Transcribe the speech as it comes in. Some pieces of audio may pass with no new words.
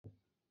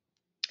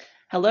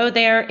Hello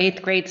there,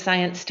 8th grade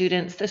science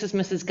students. This is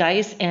Mrs.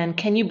 Geis, and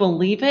can you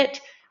believe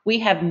it? We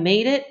have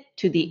made it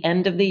to the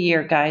end of the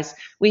year, guys.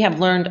 We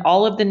have learned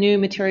all of the new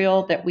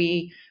material that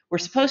we were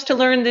supposed to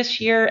learn this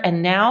year,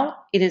 and now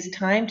it is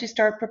time to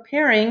start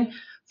preparing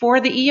for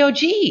the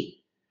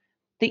EOG.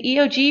 The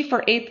EOG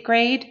for 8th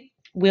grade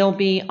will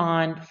be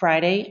on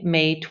Friday,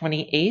 May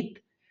 28th.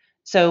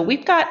 So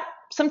we've got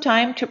some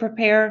time to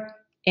prepare,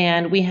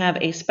 and we have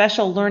a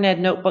special LearnEd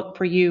notebook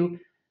for you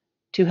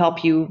to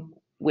help you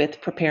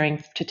with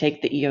preparing to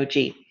take the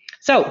EOG.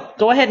 So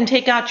go ahead and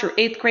take out your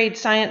 8th grade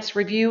science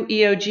review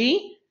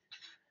EOG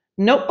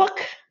notebook,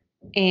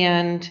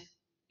 and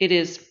it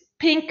is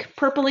pink,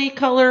 purpley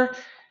color,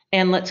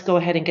 and let's go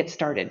ahead and get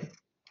started.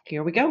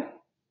 Here we go.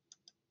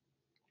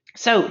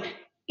 So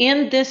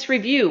in this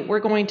review, we're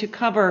going to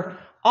cover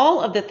all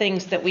of the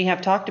things that we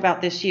have talked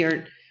about this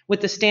year with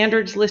the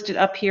standards listed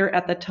up here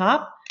at the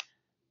top.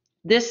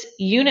 This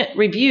unit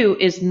review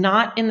is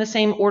not in the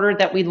same order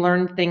that we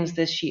learned things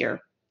this year.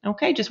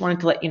 Okay, just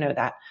wanted to let you know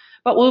that.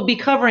 But we'll be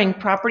covering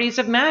properties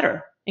of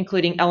matter,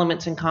 including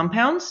elements and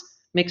compounds,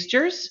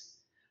 mixtures,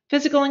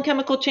 physical and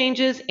chemical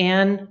changes,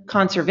 and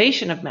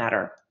conservation of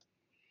matter.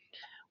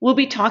 We'll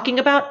be talking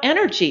about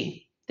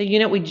energy, the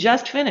unit we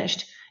just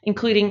finished,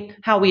 including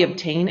how we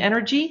obtain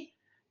energy,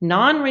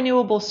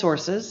 non-renewable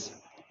sources,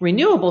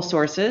 renewable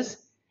sources,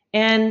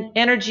 and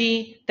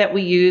energy that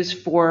we use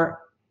for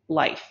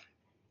life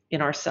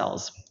in our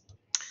cells.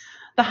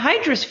 The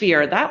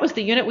hydrosphere, that was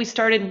the unit we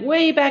started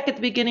way back at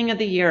the beginning of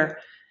the year,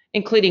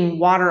 including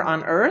water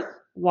on Earth,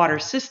 water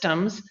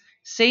systems,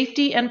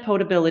 safety and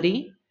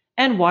potability,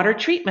 and water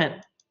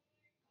treatment.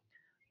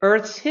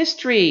 Earth's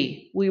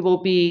history, we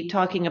will be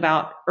talking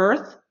about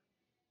Earth,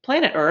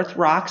 planet Earth,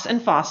 rocks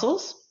and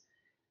fossils,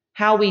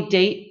 how we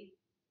date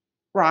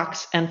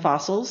rocks and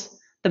fossils,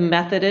 the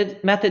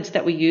methods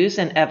that we use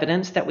and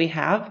evidence that we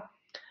have,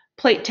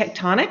 plate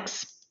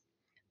tectonics,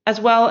 as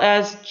well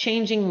as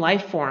changing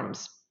life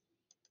forms.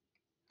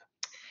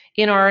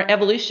 In our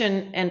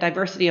Evolution and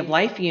Diversity of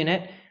Life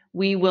unit,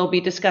 we will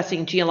be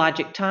discussing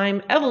geologic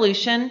time,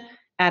 evolution,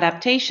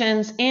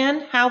 adaptations,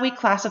 and how we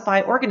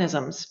classify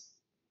organisms.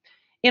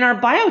 In our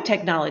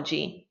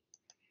biotechnology,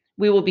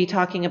 we will be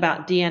talking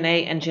about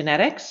DNA and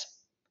genetics,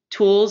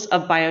 tools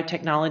of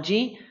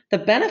biotechnology, the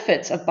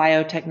benefits of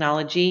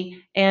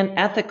biotechnology, and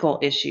ethical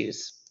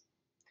issues.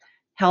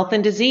 Health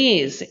and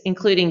disease,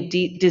 including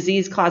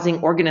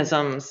disease-causing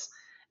organisms,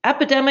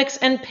 epidemics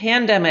and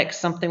pandemics,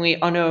 something we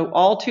know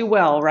all too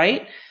well,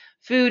 right?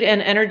 Food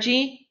and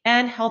energy,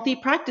 and healthy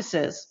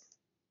practices.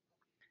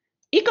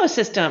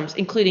 Ecosystems,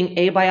 including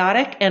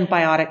abiotic and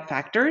biotic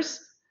factors,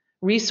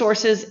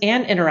 resources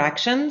and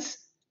interactions,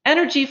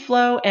 energy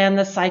flow, and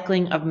the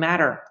cycling of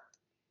matter.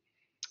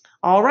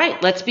 All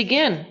right, let's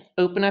begin.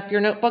 Open up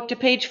your notebook to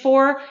page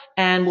 4,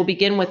 and we'll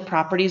begin with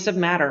properties of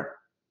matter.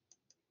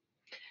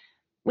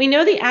 We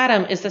know the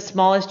atom is the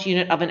smallest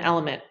unit of an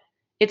element.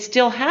 It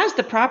still has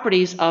the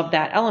properties of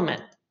that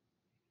element.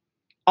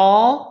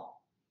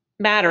 All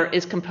matter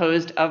is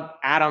composed of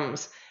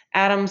atoms.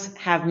 Atoms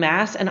have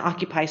mass and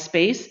occupy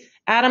space.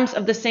 Atoms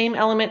of the same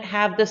element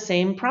have the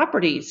same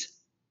properties.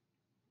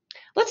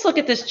 Let's look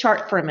at this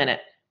chart for a minute.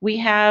 We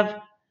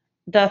have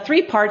the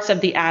 3 parts of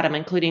the atom,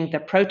 including the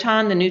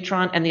proton, the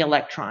neutron, and the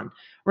electron.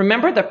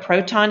 Remember, the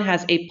proton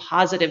has a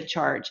positive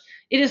charge.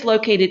 It is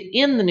located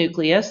in the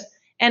nucleus,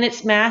 and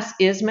its mass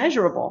is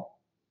measurable.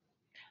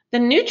 The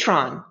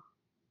neutron,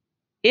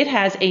 it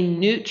has a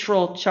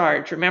neutral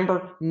charge.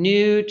 Remember,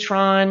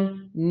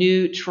 neutron,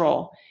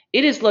 neutral.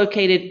 It is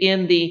located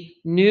in the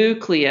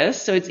nucleus,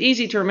 so it's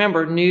easy to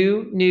remember,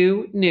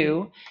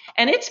 nu,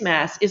 and its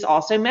mass is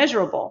also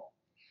measurable.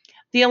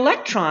 The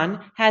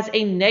electron has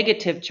a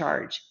negative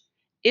charge.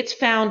 It's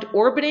found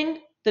orbiting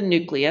the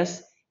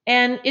nucleus,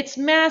 and its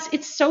mass,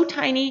 it's so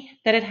tiny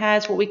that it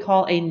has what we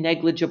call a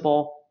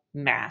negligible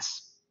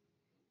mass.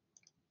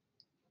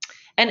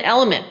 An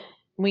element,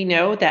 we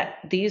know that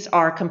these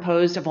are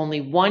composed of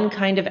only one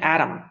kind of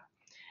atom.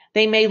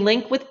 They may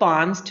link with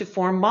bonds to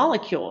form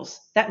molecules.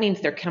 That means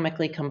they're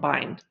chemically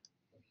combined.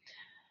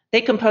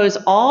 They compose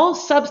all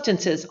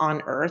substances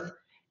on Earth,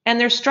 and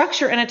their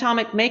structure and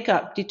atomic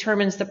makeup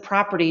determines the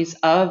properties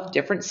of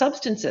different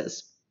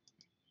substances.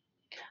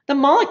 The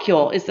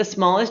molecule is the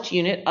smallest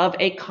unit of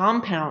a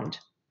compound.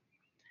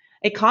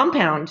 A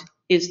compound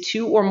is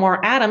 2 or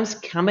more atoms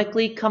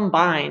chemically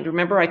combined.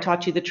 Remember, I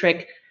taught you the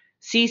trick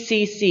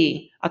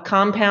CCC. A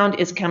compound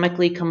is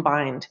chemically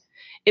combined.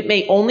 It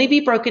may only be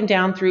broken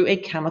down through a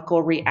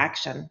chemical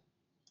reaction.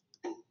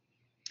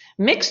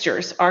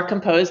 Mixtures are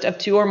composed of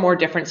 2 or more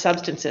different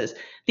substances.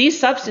 These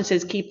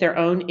substances keep their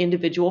own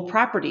individual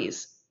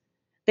properties.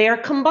 They are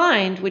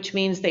combined, which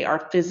means they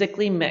are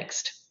physically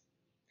mixed.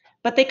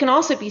 But they can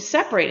also be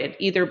separated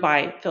either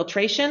by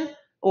filtration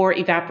or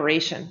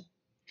evaporation.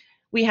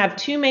 We have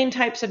 2 main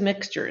types of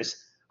mixtures,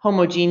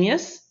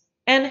 homogeneous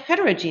and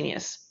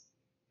heterogeneous.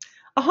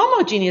 A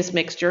homogeneous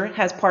mixture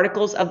has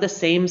particles of the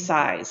same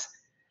size.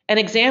 An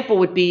example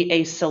would be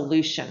a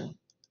solution.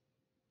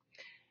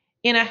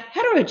 In a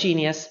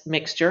heterogeneous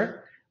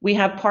mixture, We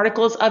have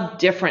particles of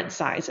different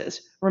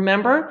sizes.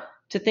 Remember,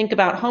 to think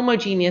about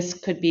homogeneous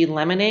could be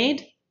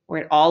lemonade,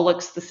 where it all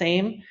looks the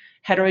same.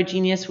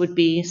 Heterogeneous would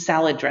be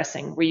salad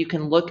dressing, where you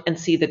can look and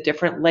see the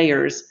different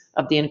layers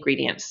of the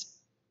ingredients.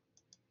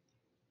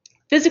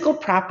 Physical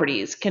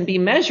properties can be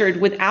measured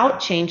without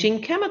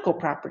changing chemical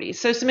properties.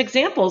 So some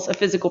examples of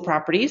physical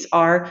properties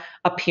are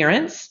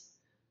appearance,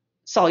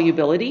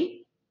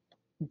 solubility,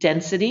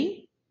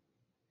 density,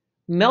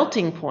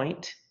 melting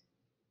point,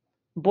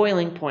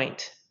 boiling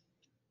point,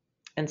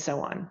 and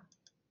so on.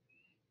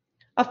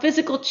 A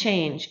physical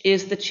change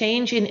is the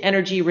change in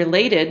energy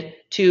related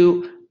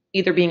to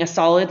either being a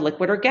solid,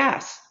 liquid, or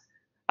gas.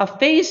 A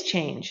phase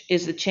change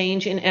is the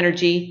change in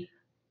energy.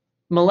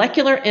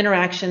 Molecular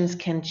interactions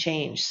can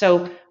change.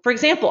 So, for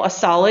example, a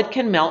solid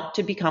can melt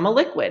to become a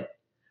liquid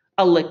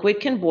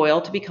can boil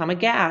to become a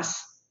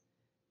gas,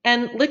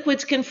 and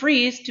liquids can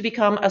freeze to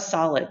become a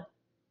solid.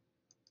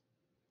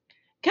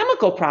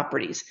 Chemical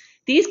properties.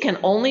 These can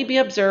only be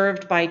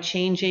observed by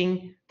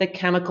changing the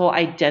chemical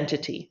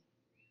identity.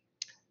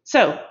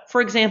 So,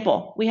 for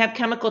example, we have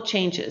chemical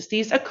changes.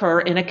 These occur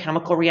in a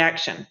chemical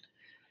reaction.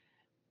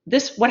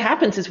 What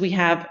happens is we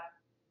have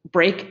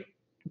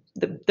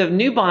the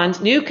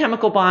new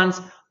chemical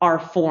bonds are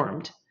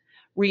formed.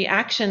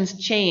 Reactions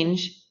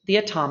change the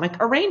atomic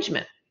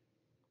arrangement.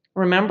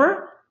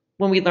 Remember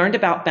when we learned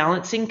about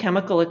balancing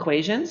chemical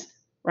equations,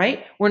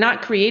 right? We're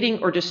not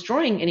creating or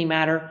destroying any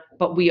matter,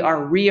 but we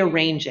are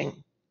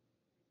rearranging.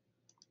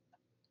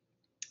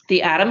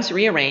 The atoms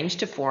rearrange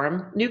to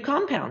form new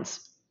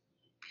compounds.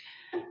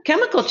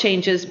 Chemical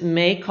changes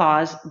may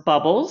cause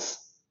bubbles,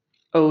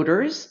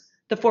 odors,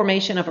 the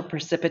formation of a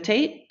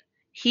precipitate,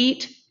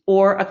 heat,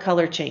 or a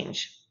color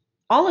change.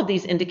 All of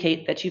these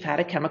indicate that you've had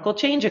a chemical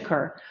change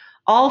occur.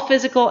 All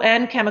physical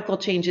and chemical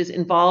changes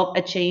involve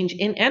a change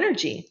in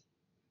energy.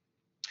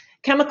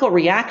 Chemical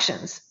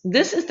reactions.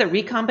 This is the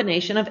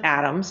recombination of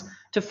atoms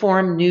to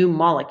form new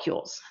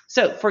molecules.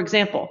 So, for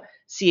example,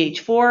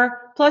 CH4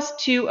 plus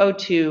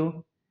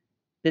 2O2,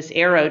 this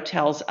arrow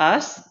tells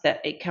us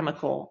that a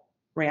chemical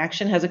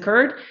reaction has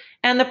occurred,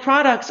 and the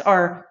products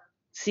are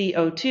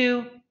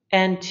CO2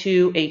 and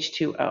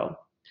 2H2O.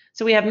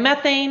 So we have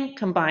methane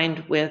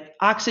combined with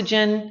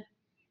oxygen.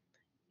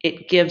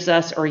 It gives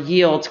us or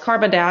yields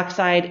carbon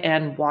dioxide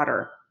and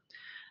water.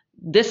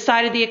 This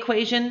side of the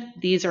equation,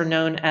 these are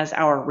known as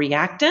our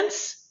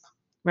reactants.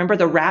 Remember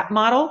the RAP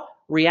model?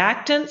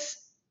 Reactants,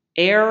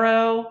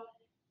 arrow,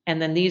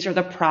 and then these are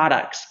the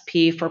products,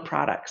 P for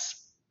products.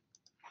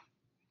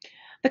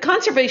 The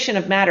conservation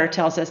of matter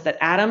tells us that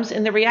atoms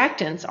in the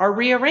reactants are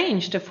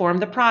rearranged to form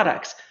the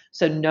products,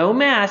 so no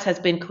mass has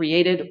been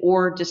created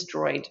or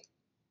destroyed.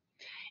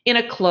 In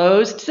a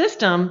closed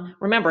system,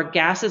 remember,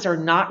 gases are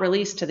not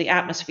released to the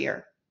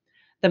atmosphere.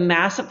 The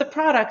mass of the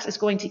products is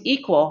going to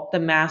equal the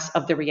mass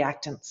of the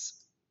reactants.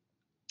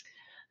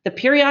 The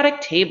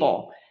periodic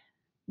table.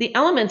 The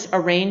elements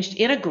arranged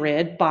in a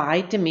grid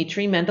by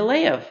Dmitri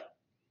Mendeleev.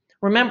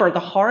 Remember, the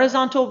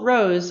horizontal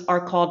rows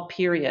are called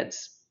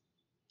periods.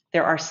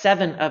 There are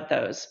 7 of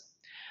those.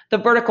 The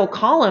vertical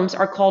columns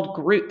are called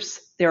groups.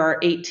 There are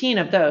 18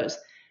 of those,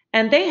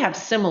 and they have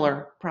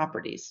similar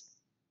properties.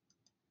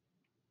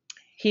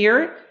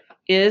 Here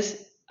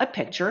is a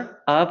picture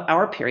of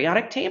our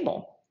periodic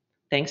table,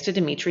 thanks to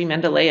Dmitri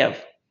Mendeleev.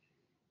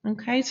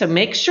 Okay, so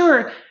make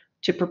sure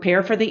to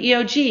prepare for the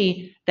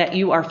EOG that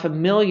you are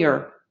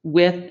familiar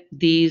with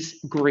these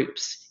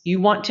groups. You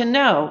want to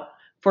know,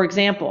 for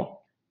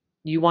example,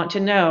 you want to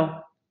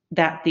know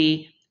that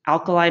the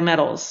alkaline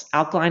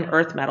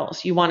earth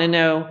metals, you want to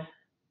know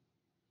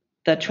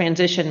the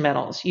transition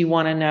metals, you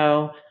want to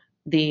know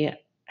the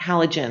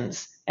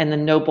halogens and the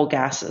noble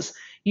gases.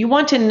 You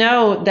want to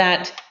know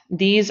that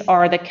these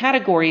are the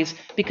categories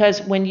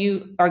because when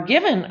you are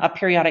given a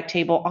periodic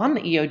table on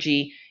the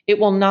EOG, it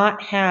will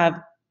not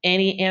have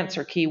any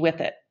answer key with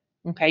it.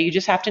 Okay, you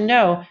just have to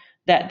know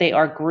that they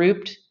are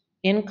grouped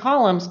in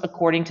columns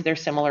according to their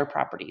similar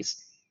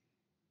properties.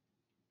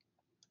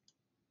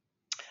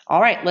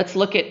 All right, let's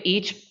look at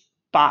each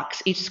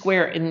box, each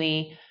square in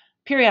the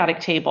periodic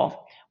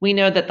table. We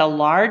know that the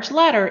large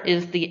letter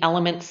is the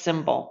element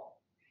symbol.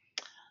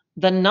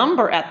 The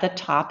number at the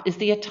top is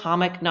the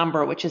atomic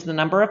number, which is the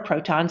number of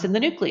protons in the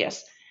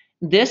nucleus.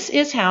 This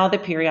is how the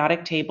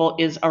periodic table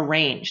is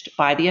arranged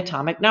by the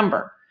atomic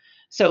number.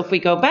 So if we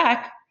go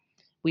back,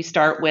 we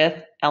start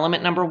with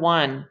element number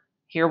 1.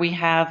 Here we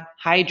have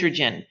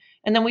hydrogen,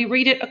 and then we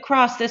read it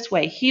across this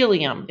way.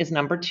 Helium is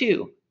number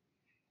 2.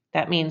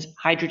 That means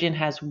hydrogen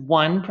has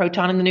 1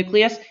 proton in the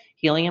nucleus,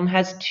 helium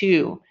has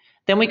 2.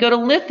 Then we go to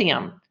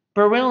lithium,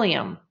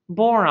 beryllium,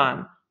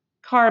 boron,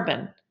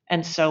 carbon,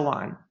 and so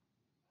on.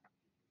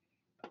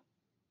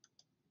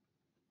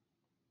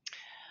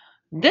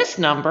 This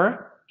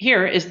number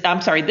here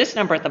this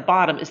number at the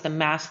bottom is the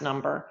mass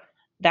number.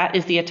 That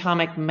is the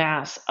atomic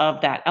mass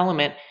of that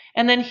element.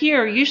 And then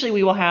here, usually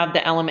we will have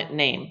the element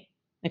name.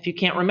 If you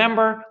can't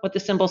remember what the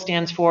symbol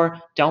stands for,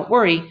 don't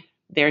worry,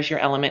 there's your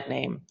element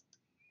name.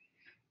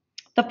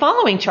 The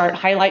following chart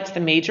highlights the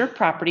major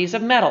properties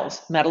of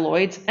metals,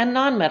 metalloids, and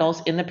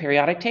nonmetals in the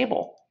periodic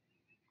table.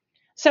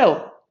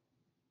 So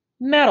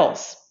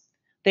metals,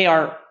 we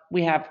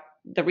have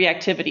the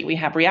reactivity. We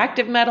have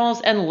reactive metals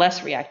and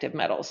less reactive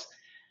metals.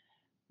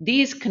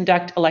 These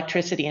conduct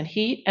electricity and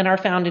heat and are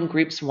found in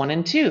groups 1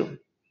 and 2.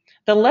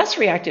 The less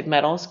reactive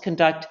metals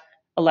conduct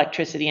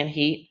electricity and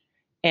heat,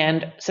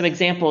 and some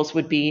examples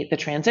would be the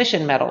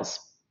transition metals.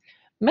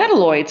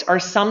 Metalloids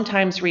are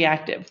sometimes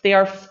reactive. They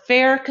are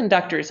fair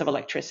conductors of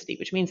electricity,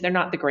 which means they're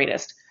not the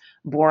greatest.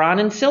 Boron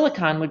and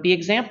silicon would be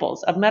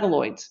examples of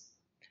metalloids.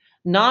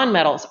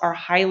 Nonmetals are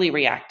highly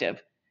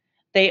reactive.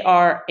 We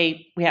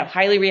have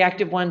highly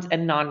reactive ones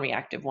and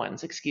non-reactive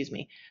ones,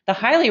 The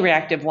highly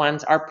reactive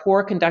ones are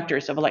poor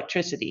conductors of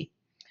electricity.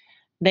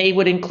 They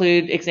would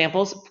include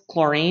examples of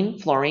chlorine,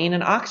 fluorine,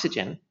 and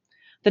oxygen.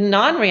 The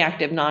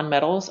non-reactive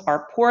nonmetals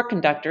are poor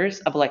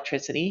conductors of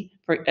electricity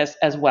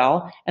as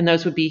well, and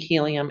those would be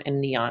helium and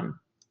neon.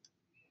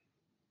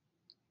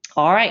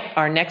 All right,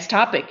 our next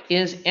topic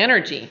is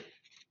energy.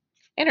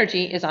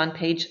 Energy is on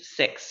page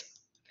 6.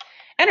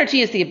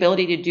 Energy is the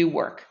ability to do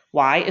work.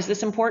 Why is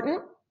this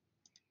important?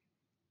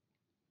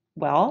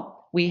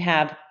 Well, we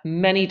have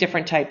many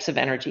different types of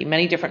energy,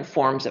 many different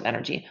forms of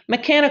energy.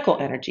 Mechanical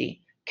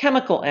energy,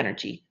 chemical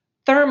energy,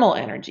 thermal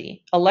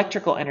energy,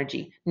 electrical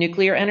energy,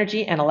 nuclear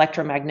energy, and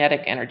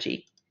electromagnetic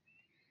energy.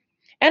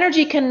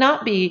 Energy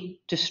cannot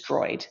be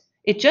destroyed.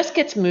 It just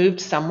gets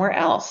moved somewhere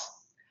else.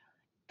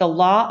 The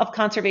law of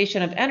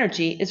conservation of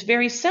energy is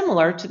very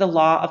similar to the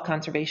law of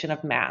conservation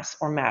of mass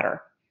or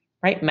matter,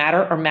 right?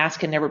 Matter or mass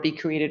can never be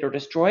created or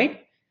destroyed.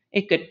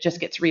 It just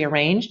gets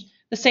rearranged.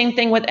 The same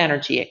thing with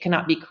energy. It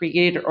cannot be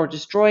created or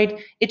destroyed.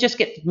 It just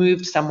gets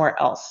moved somewhere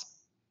else.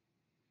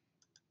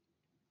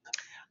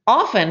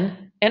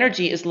 Often,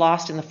 energy is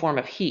lost in the form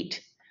of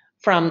heat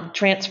from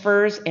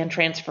transfers and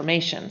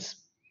transformations.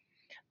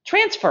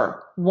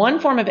 Transfer, one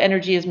form of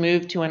energy is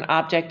moved to an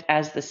object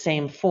as the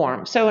same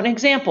form. So an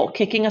example,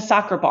 kicking a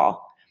soccer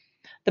ball.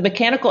 The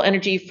mechanical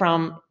energy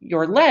from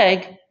your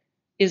leg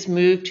is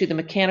moved to the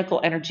mechanical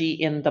energy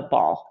in the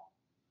ball.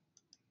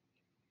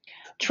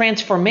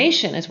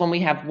 Transformation is when we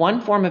have one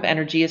form of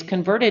energy is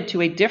converted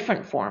to a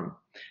different form.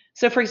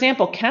 So for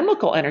example,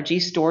 chemical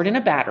energy stored in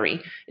a battery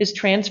is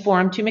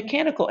transformed to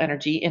mechanical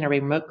energy in a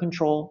remote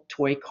control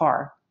toy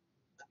car.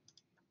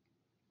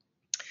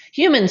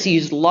 Humans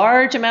use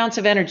large amounts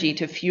of energy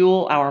to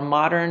fuel our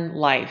modern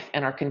life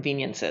and our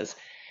conveniences.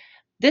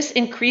 This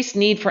increased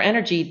need for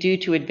energy due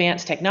to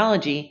advanced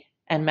technology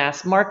and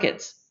mass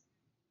markets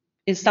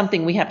is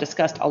something we have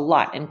discussed a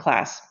lot in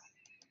class.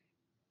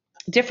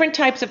 Different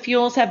types of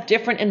fuels have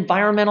different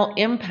environmental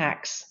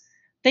impacts.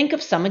 Think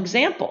of some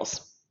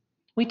examples.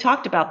 We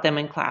talked about them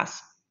in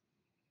class.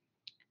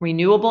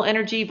 Renewable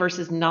energy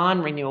versus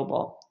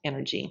non-renewable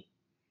energy.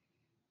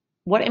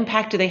 What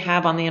impact do they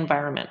have on the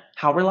environment?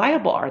 How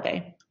reliable are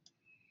they?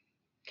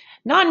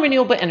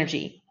 Non-renewable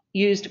energy,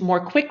 used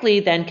more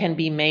quickly than can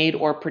be made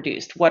or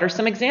produced. What are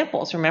some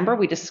examples? Remember,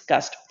 we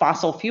discussed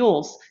fossil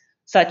fuels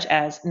such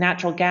as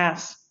natural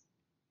gas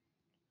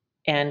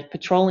and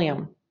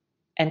petroleum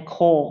and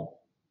coal.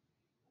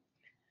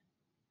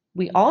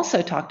 We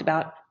also talked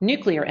about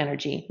nuclear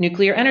energy.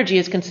 Nuclear energy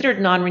is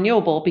considered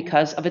non-renewable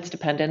because of its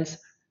dependence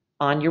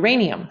on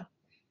uranium.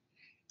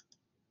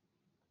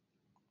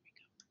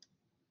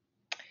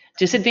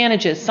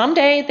 Disadvantages.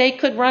 Someday they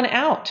could run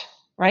out,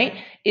 right?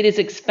 It is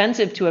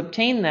expensive to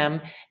obtain them,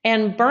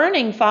 and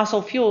burning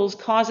fossil fuels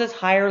causes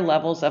higher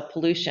levels of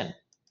pollution.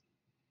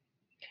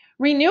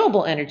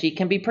 Renewable energy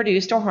can be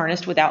produced or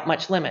harnessed without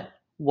much limit.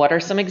 What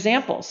are some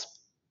examples?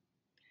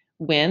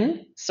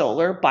 Wind,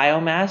 solar,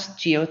 biomass,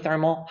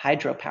 geothermal,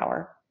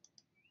 hydropower.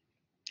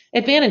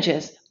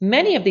 Advantages.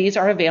 Many of these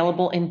are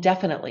available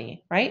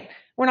indefinitely, right?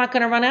 We're not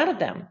going to run out of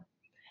them.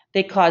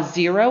 They cause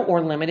zero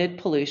or limited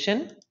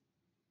pollution.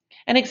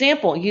 An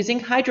example, using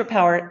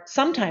hydropower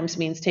sometimes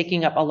means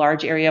taking up a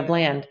large area of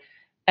land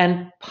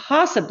and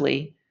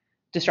possibly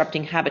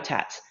disrupting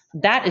habitats.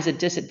 That is a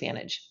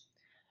disadvantage.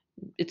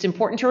 It's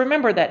important to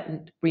remember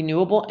that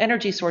renewable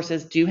energy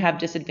sources do have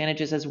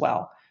disadvantages as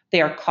well.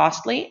 They are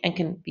costly and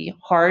can be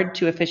hard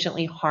to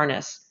efficiently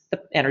harness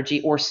the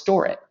energy or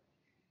store it.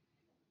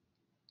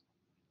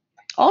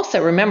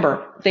 Also,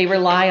 remember, they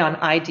rely on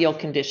ideal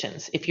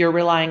conditions. If you're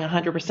relying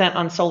 100%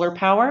 on solar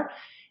power,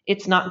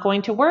 it's not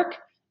going to work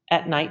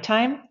at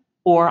nighttime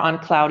or on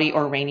cloudy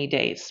or rainy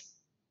days.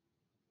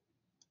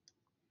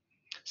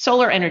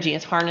 Solar energy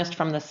is harnessed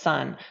from the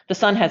sun. The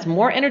sun has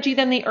more energy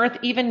than the Earth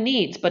even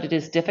needs, but it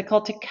is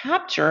difficult to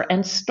capture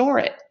and store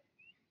it.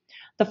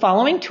 The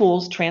following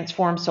tools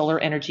transform solar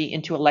energy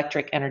into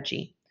electric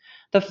energy.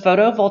 The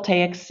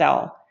photovoltaic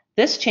cell.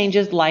 This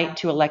changes light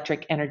to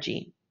electric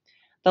energy.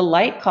 The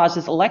light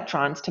causes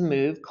electrons to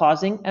move,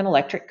 causing an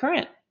electric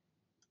current.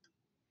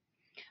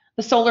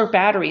 The solar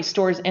battery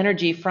stores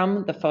energy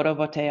from the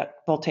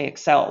photovoltaic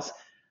cells.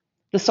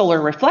 The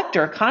solar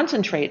reflector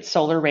concentrates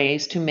solar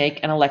rays to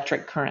make an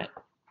electric current.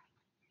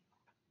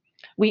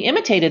 We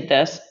imitated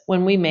this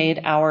when we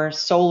made our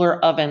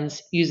solar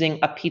ovens using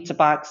a pizza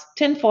box,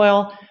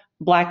 tinfoil,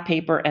 black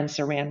paper, and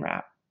saran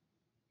wrap.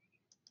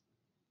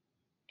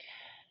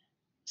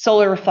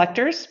 Solar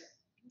reflectors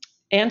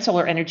and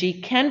solar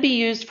energy can be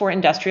used for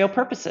industrial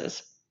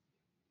purposes.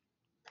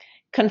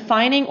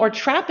 Confining or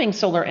trapping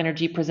solar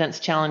energy presents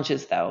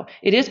challenges, though.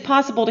 It is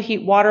possible to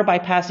heat water by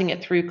passing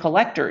it through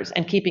collectors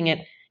and keeping it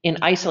in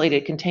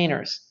isolated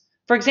containers.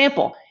 For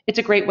example, it's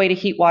a great way to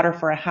heat water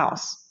for a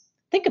house.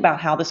 Think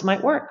about how this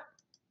might work.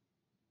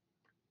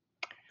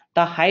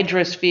 The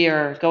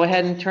hydrosphere. Go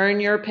ahead and turn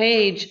your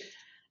page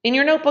in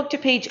your notebook to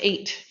page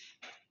 8.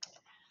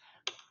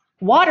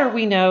 Water,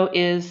 we know,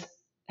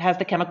 has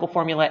the chemical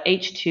formula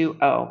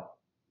H2O.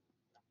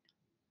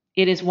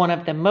 It is one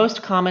of the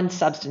most common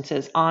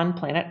substances on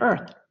planet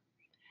Earth.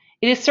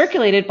 It is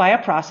circulated by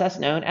a process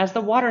known as the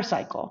water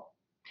cycle.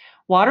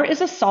 Water is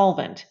a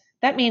solvent.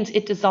 That means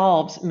it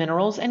dissolves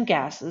minerals and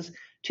gases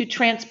to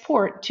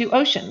transport to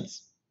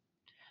oceans.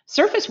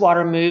 Surface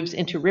water moves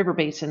into river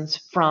basins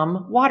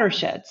from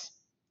watersheds.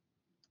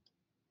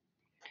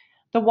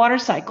 The water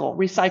cycle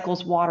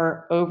recycles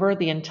water over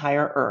the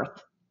entire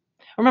Earth.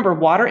 Remember,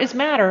 water is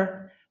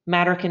matter.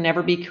 Matter can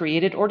never be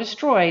created or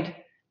destroyed.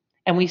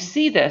 And we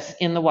see this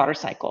in the water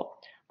cycle.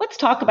 Let's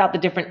talk about the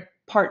different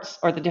parts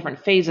or the different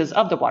phases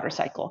of the water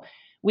cycle.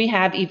 We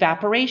have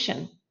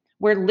evaporation,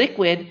 where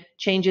liquid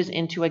changes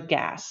into a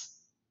gas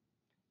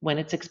when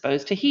it's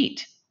exposed to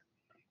heat.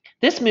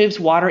 This moves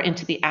water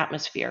into the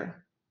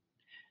atmosphere.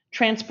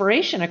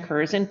 Transpiration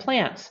occurs in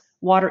plants.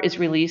 Water is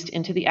released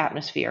into the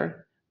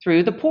atmosphere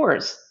through the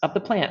pores of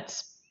the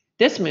plants.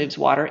 This moves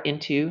water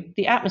into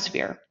the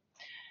atmosphere.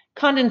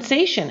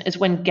 Condensation is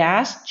when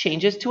gas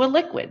changes to a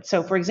liquid.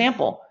 So, for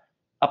example,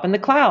 up in the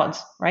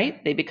clouds,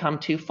 right? They become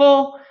too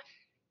full.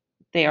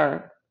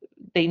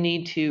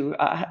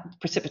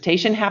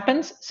 Precipitation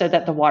happens so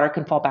that the water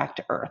can fall back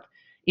to Earth.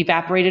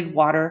 Evaporated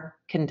water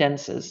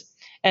condenses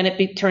and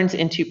it turns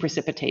into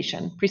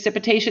precipitation.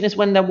 Precipitation is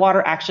when the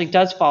water actually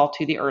does fall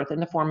to the Earth in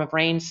the form of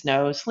rain,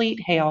 snow,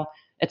 sleet, hail,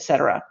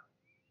 etc.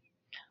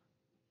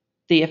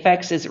 The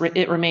effects is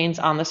it remains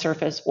on the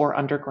surface or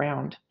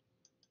underground.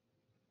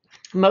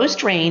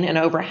 Most rain and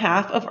over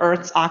half of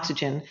Earth's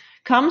oxygen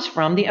comes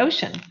from the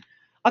ocean.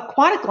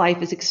 Aquatic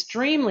life is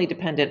extremely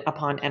dependent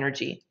upon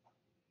energy.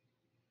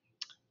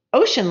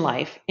 Ocean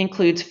life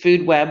includes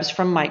food webs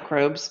from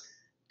microbes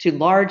to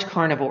large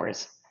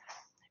carnivores.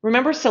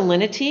 Remember,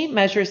 salinity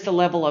measures the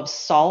level of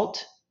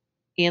salt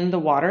in the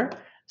water.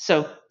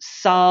 So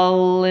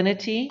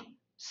salinity,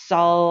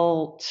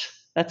 salt,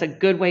 that's a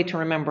good way to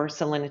remember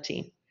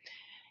salinity.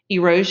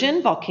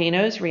 Erosion,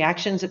 volcanoes,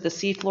 reactions at the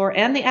seafloor,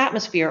 and the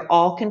atmosphere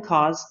all can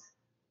cause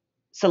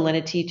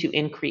salinity to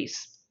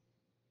increase.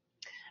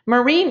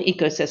 Marine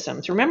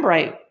ecosystems. Remember,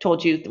 I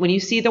told you when you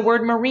see the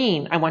word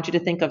marine, I want you to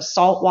think of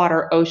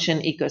saltwater ocean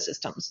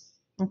ecosystems.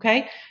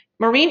 Okay?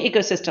 Marine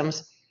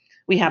ecosystems,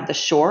 we have the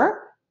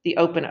shore, the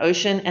open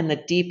ocean, and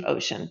the deep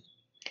ocean.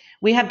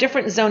 We have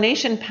different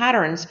zonation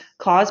patterns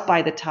caused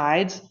by the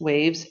tides,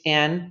 waves,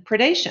 and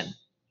predation.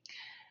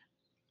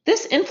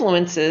 This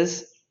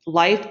influences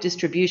life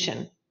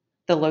distribution,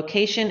 the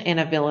location and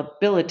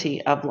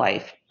availability of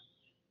life.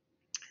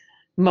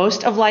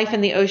 Most of life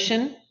in the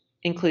ocean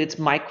includes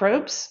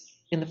microbes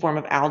in the form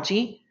of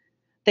algae.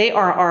 They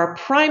are our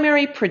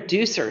primary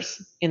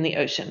producers in the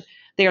ocean.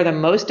 They are the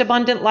most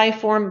abundant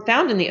life form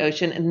found in the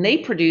ocean, and they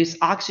produce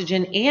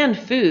oxygen and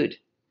food.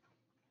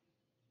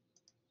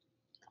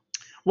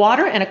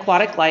 Water and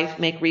aquatic life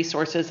make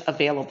resources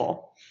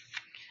available.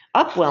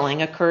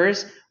 Upwelling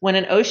occurs when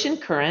an ocean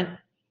current,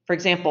 for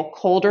example,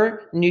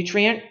 colder,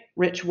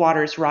 nutrient-rich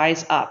waters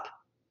rise up.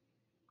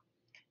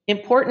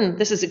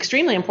 This is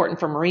extremely important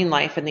for marine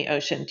life in the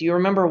ocean. Do you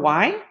remember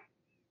why?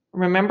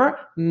 Remember,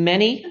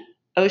 many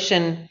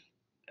ocean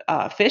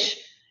fish,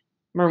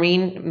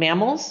 marine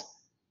mammals,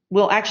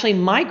 will actually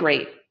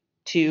migrate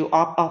to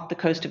off the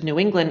coast of New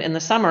England in the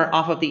summer,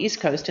 off of the East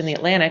Coast in the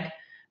Atlantic,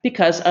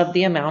 because of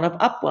the amount of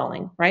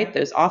upwelling, right?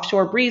 Those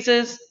offshore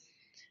breezes,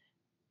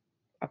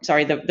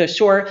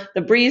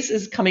 the breeze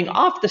is coming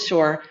off the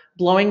shore,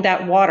 blowing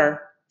that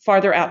water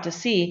farther out to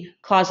sea,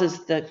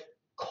 causes the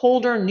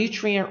colder,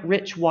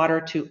 nutrient-rich water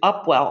to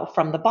upwell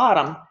from the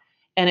bottom,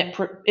 and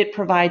it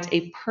provides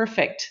a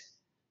perfect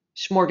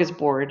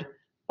smorgasbord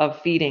of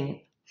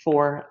feeding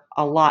for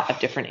a lot of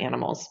different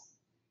animals.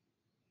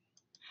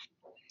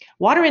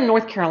 Water in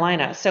North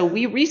Carolina. So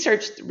we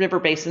researched river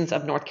basins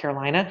of North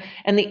Carolina,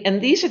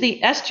 and these are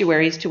the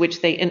estuaries to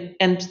which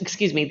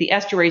the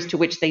estuaries to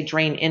which they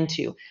drain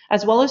into,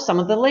 as well as some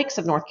of the lakes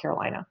of North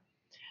Carolina.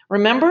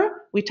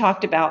 Remember, we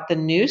talked about the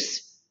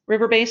Neuse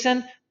River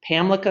Basin,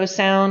 Pamlico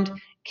Sound,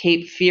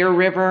 Cape Fear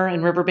River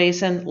and River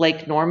Basin,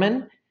 Lake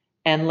Norman,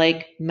 and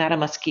Lake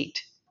Matamuskeet.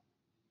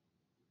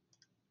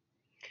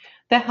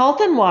 The health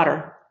and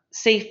water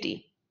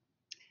safety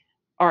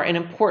are an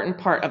important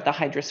part of the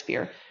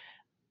hydrosphere.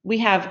 We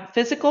have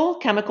physical,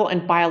 chemical,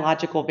 and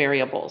biological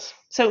variables.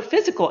 So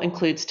physical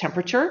includes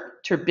temperature,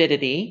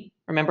 turbidity,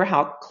 remember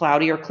how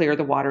cloudy or clear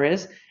the water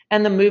is,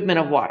 and the movement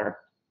of water.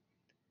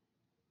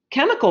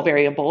 Chemical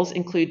variables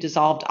include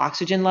dissolved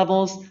oxygen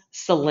levels,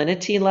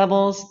 salinity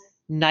levels,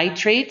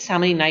 nitrates, how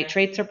many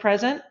nitrates are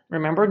present,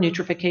 remember,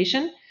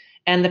 nitrification,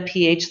 and the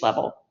pH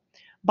level.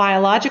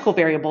 Biological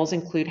variables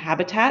include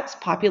habitats,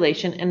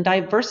 population, and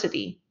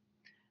diversity.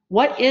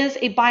 What is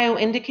a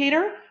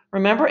bioindicator?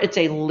 Remember, it's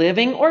a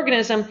living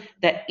organism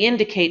that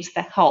indicates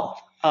the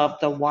health of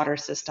the water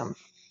system.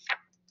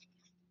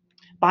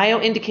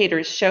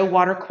 Bioindicators show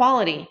water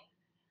quality,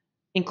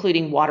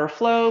 including water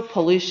flow,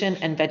 pollution,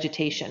 and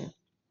vegetation.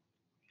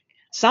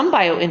 Some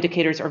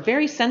bioindicators are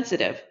very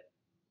sensitive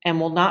and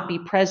will not be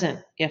present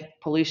if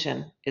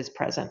pollution is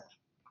present.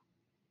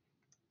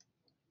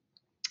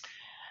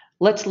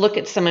 Let's look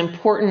at some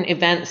important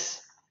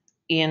events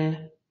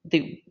in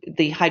the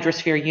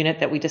hydrosphere unit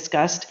that we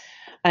discussed.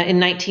 In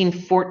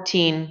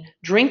 1914,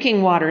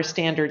 drinking water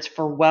standards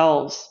for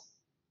wells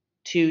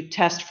to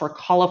test for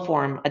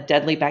coliform, a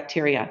deadly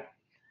bacteria,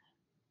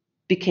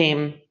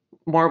 became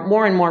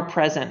more and more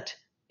present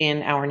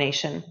in our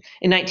nation.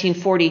 In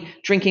 1940,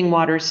 drinking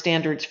water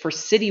standards for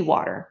city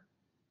water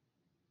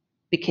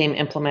became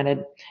implemented.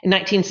 In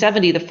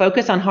 1970, the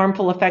focus on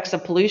harmful effects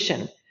of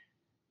pollution,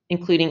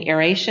 including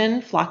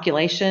aeration,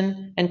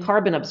 flocculation, and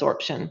carbon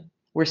absorption,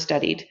 were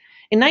studied.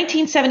 In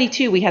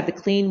 1972, we had the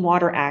Clean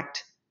Water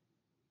Act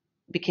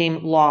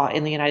became law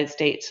in the United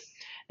States.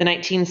 In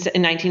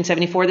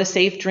 1974, the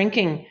Safe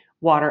Drinking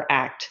Water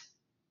Act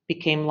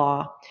became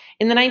law.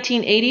 In the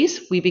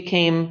 1980s, we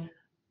became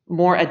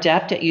more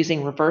adept at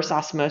using reverse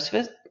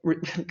osmosis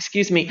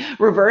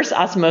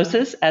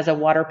as a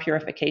water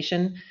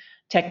purification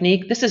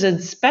technique. This is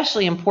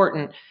especially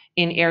important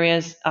in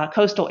areas,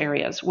 coastal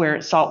areas, where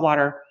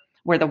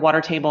the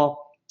water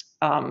table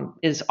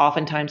is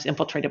oftentimes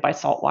infiltrated by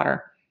salt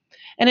water.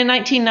 And in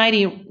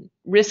 1990,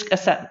 risk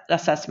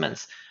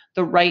assessments,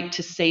 the right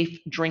to safe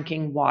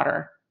drinking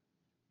water,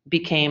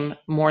 became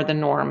more the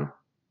norm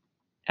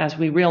as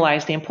we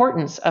realized the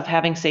importance of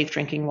having safe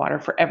drinking water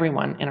for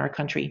everyone in our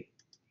country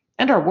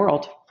and our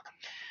world.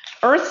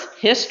 Earth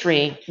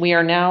history. We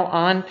are now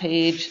on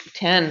page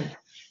 10.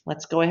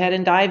 Let's go ahead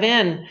and dive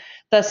in.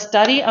 The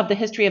study of the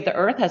history of the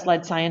Earth has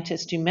led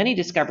scientists to many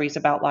discoveries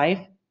about life,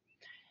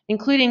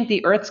 including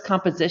the Earth's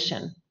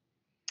composition.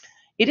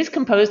 It is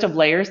composed of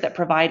layers that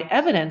provide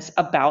evidence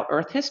about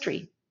Earth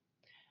history.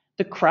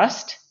 The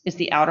crust is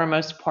the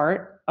outermost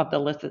part of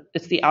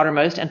it's the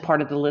outermost and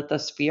part of the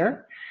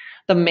lithosphere.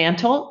 The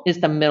mantle is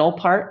the middle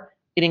part.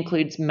 It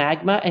includes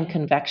magma and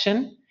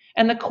convection.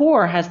 And the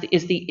core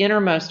is the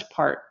innermost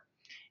part,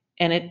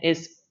 and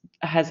it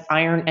has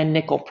iron and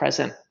nickel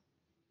present.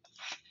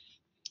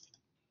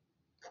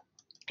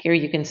 Here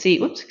you can see,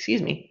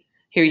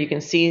 Here you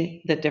can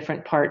see the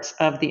different parts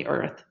of the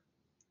Earth.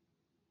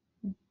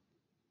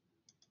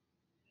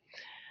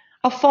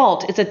 A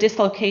fault is a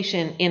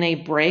dislocation in a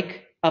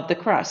break of the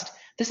crust.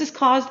 This is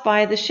caused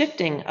by the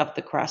shifting of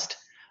the crust.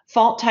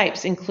 Fault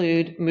types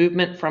include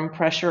movement from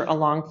pressure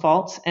along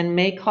faults and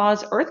may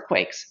cause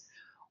earthquakes.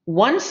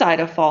 One side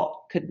of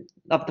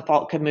the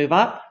fault could move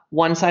up,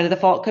 one side of the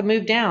fault could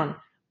move down.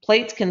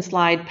 Plates can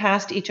slide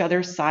past each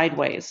other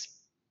sideways.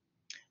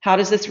 How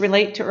does this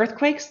relate to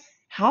earthquakes?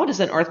 How does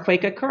an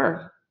earthquake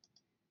occur?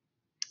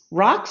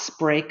 Rock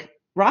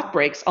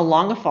breaks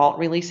along a fault,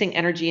 releasing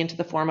energy into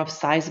the form of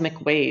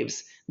seismic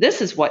waves.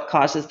 This is what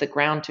causes the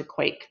ground to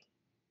quake.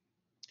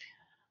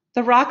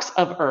 The rocks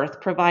of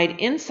Earth provide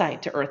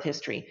insight to Earth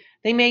history.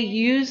 They may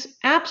use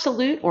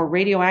absolute or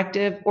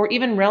radioactive or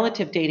even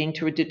relative dating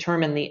to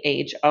determine the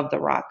age of the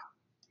rock.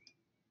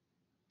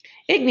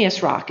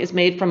 Igneous rock is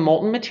made from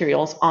molten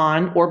materials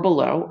on or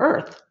below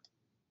Earth.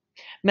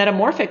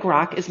 Metamorphic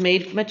rock is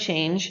made from a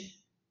change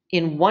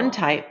in one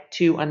type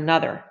to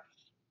another.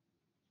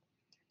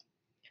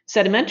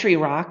 Sedimentary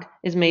rock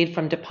is made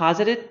from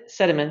deposited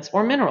sediments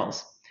or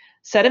minerals.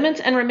 Sediments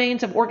and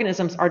remains of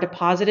organisms are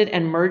deposited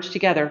and merged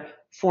together,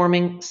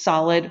 forming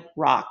solid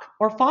rock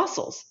or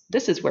fossils.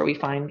 This is where we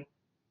find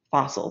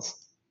fossils.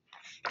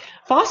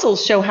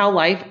 Fossils show how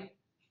life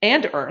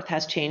and Earth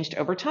has changed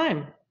over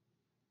time.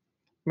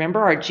 Remember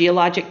our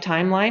geologic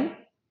timeline?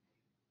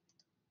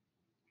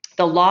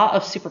 The law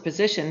of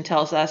superposition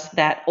tells us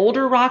that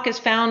older rock is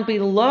found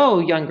below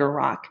younger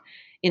rock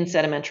in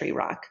sedimentary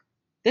rock.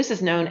 This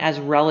is known as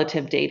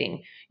relative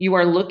dating. You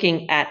are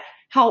looking at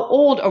how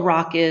old a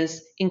rock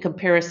is in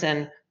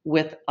comparison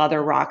with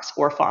other rocks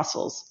or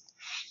fossils.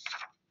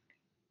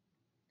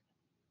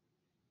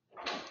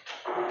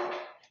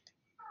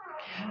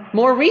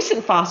 More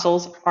recent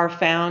fossils are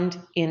found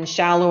in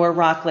shallower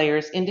rock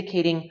layers,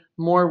 indicating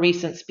more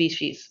recent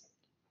species.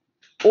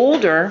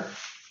 Older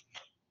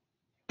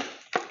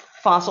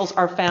fossils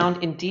are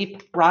found in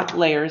deep rock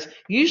layers,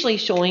 usually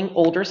showing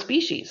older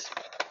species.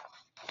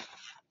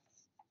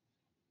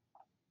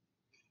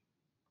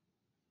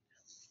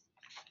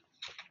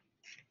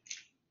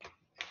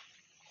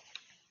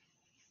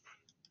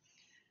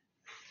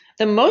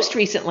 The most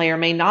recent layer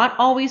may not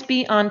always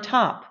be on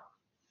top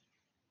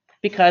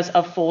because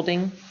of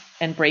folding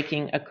and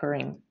breaking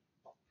occurring.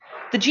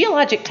 The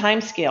geologic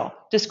timescale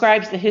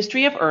describes the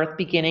history of Earth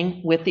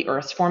beginning with the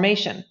Earth's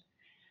formation.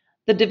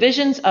 The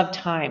divisions of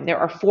time. There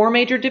are 4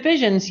 major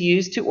divisions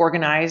used to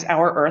organize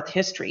our Earth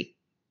history.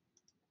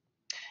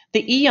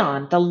 The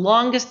eon, the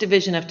longest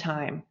division of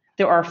time.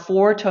 There are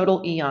 4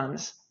 total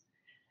eons.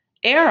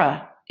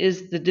 Era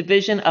is the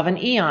division of an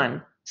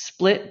eon,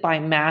 split by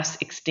mass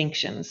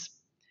extinctions.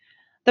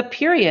 The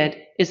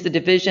period is the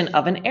division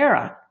of an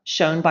era,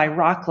 shown by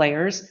rock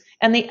layers,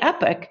 and the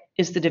epoch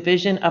is the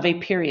division of a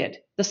period,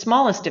 the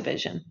smallest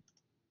division.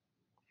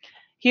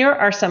 Here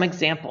are some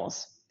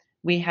examples.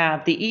 We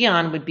have the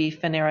eon would be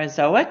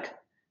Phanerozoic,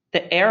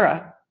 the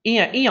era,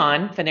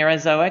 eon,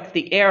 Phanerozoic,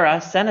 the era,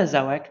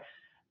 Cenozoic,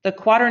 the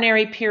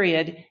Quaternary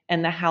period,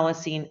 and the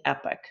Holocene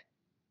epoch.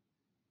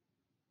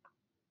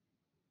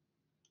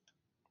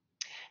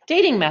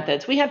 Dating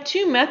methods. We have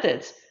two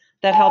methods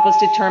that help us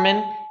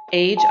determine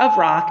age of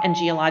rock and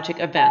geologic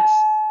events.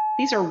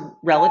 These are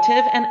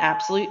relative and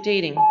absolute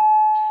dating.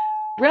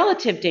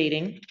 Relative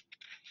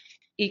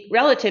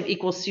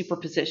equals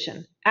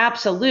superposition.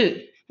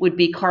 Absolute would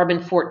be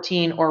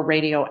carbon-14 or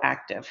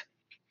radioactive.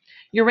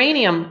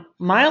 Uranium,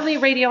 mildly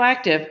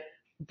radioactive,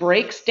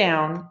 breaks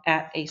down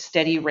at a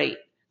steady rate.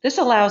 This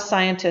allows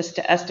scientists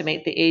to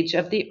estimate the age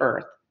of the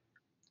Earth,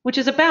 which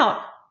is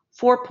about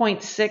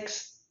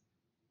 4.6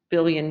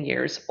 billion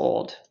years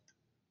old,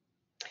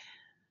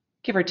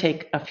 give or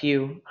take a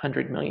few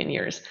 100 million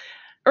years.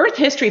 Earth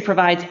history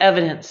provides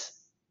evidence,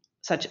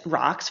 such as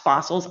rocks,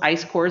 fossils,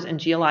 ice cores, and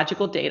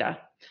geological data.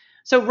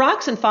 So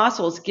rocks and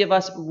fossils give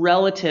us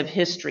relative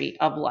history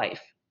of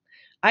life.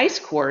 Ice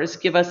cores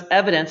give us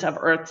evidence of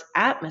Earth's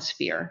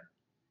atmosphere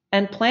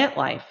and plant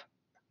life.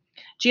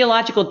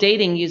 Geological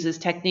dating uses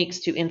techniques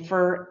to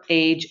infer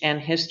age and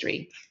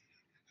history.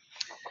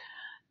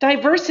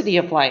 Diversity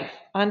of life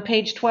on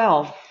page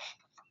 12.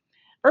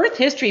 Earth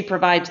history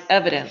provides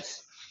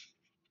evidence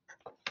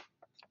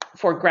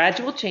for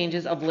gradual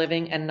changes of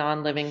living and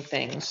non-living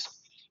things.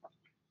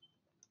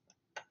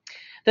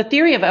 The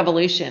theory of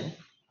evolution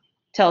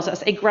tells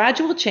us a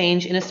gradual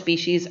change in a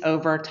species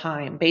over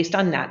time based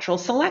on natural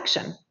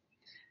selection.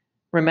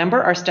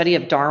 Remember our study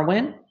of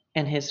Darwin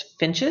and his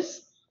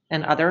finches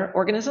and other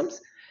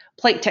organisms?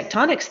 Plate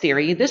tectonics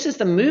theory, this is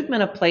the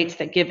movement of plates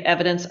that give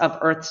evidence of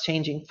Earth's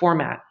changing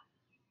format.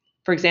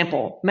 For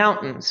example,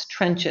 mountains,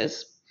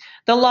 trenches.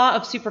 The law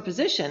of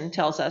superposition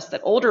tells us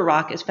that older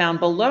rock is found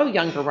below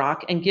younger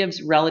rock and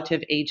gives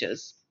relative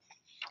ages.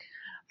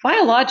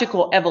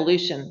 Biological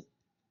evolution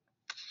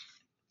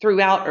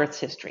throughout Earth's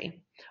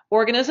history.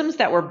 Organisms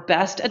that were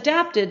best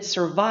adapted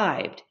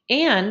survived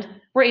and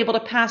were able to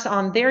pass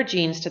on their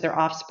genes to their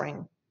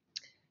offspring.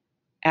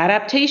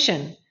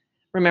 Adaptation,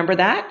 remember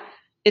that?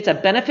 It's a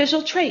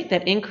beneficial trait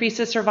that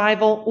increases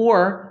survival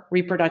or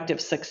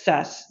reproductive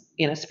success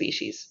in a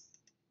species.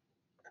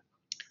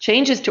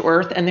 Changes to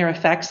Earth and their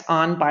effects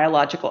on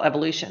biological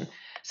evolution.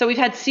 So we've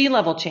had sea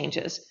level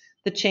changes,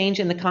 the change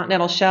in the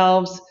continental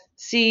shelves,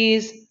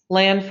 seas,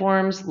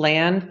 landforms,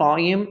 land,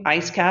 volume,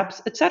 ice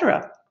caps,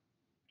 etc.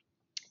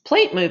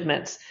 Plate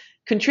movements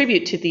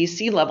contribute to these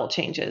sea level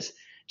changes,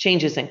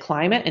 changes in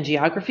climate and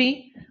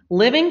geography.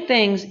 Living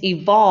things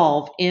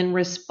evolve in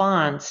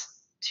response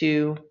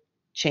to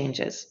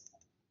changes.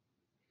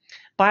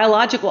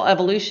 Biological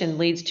evolution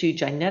leads to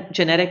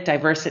genetic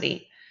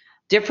diversity.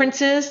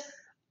 Differences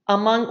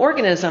among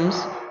organisms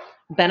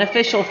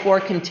beneficial for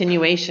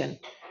continuation.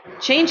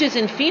 Changes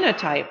in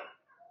phenotype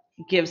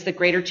gives the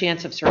greater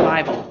chance of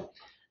survival.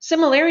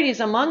 Similarities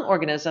among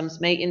organisms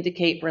may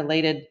indicate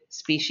related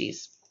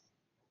species.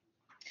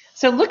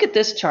 So look at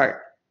this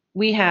chart.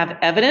 We have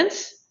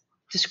evidence,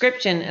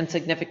 description, and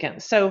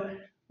significance. So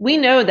we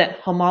know that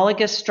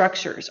homologous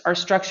structures are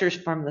structures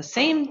from the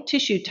same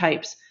tissue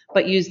types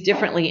but used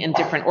differently in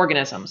different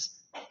organisms.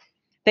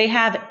 They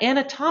have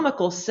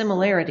anatomical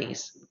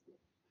similarities.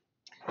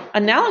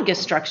 Analogous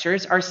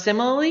structures are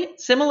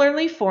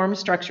similarly formed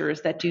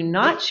structures that do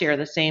not share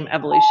the same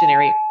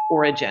evolutionary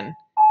origin.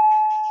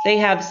 They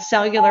have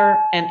cellular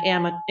and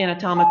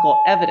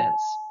anatomical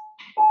evidence.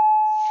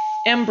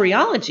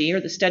 Embryology, or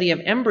the study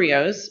of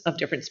embryos of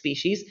different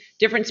species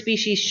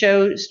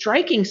show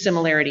striking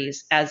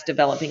similarities as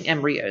developing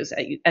embryos,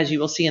 as you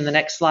will see in the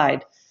next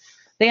slide.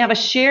 They have a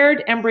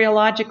shared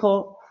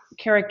embryological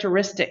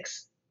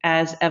characteristics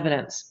as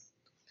evidence.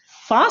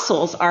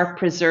 Fossils are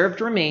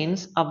preserved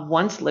remains of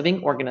once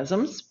living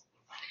organisms.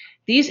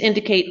 These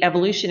indicate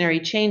evolutionary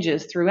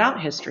changes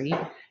throughout history.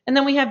 And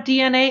then we have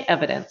DNA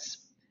evidence.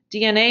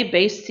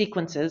 DNA-based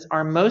sequences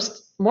are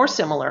more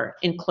similar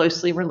in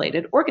closely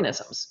related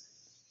organisms.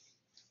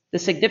 The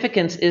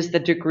significance is the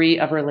degree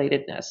of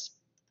relatedness.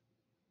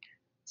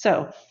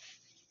 So,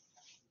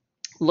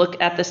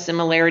 look at the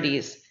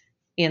similarities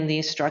in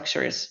these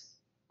structures.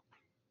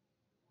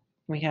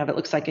 We have, it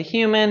looks like a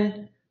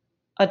human,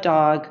 a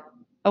dog,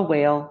 a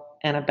whale,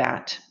 and a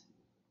bat.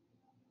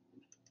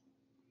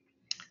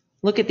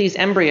 Look at these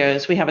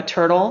embryos. We have a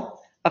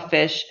turtle, a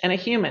fish, and a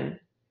human.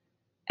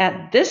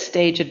 At this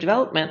stage of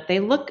development, they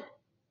look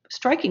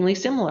strikingly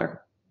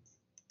similar.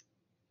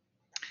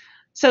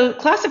 So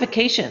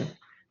classification.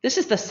 This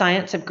is the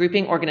science of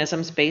grouping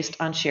organisms based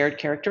on shared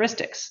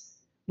characteristics.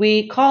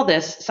 We call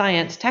this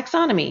science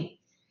taxonomy.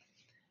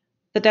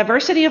 The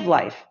diversity of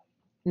life.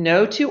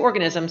 No two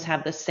organisms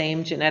have the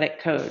same genetic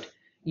code.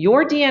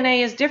 Your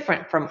DNA is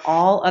different from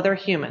all other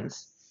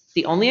humans.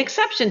 The only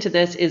exception to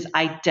this is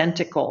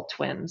identical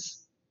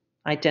twins.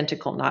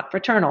 Identical, not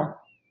fraternal.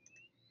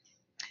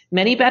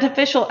 Many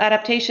beneficial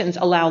adaptations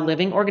allow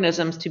living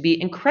organisms to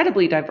be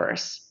incredibly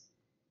diverse.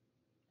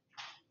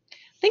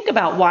 Think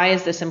about why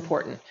is this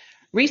important.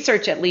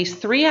 Research at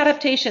least 3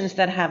 adaptations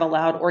that have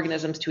allowed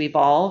organisms to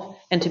evolve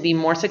and to be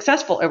more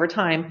successful over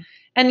time,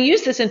 and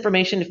use this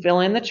information to fill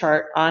in the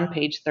chart on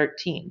page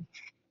 13.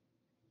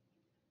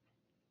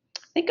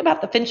 Think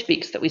about the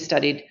finchbeaks that we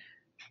studied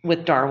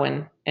with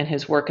Darwin and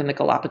his work in the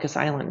Galapagos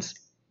Islands.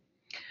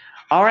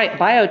 All right,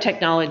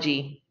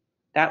 biotechnology.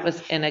 That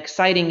was an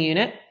exciting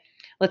unit.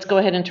 Let's go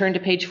ahead and turn to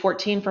page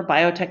 14 for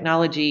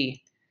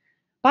biotechnology.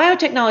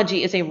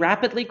 Biotechnology is a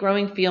rapidly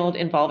growing field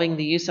involving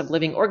the use of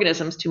living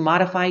organisms to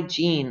modify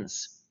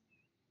genes.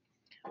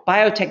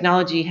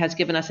 Biotechnology has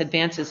given us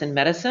advances in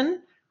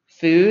medicine,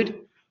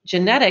 food,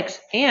 genetics,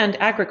 and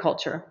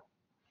agriculture.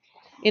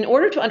 In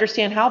order to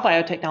understand how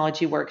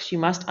biotechnology works, you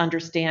must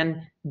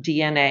understand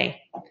DNA.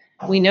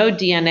 We know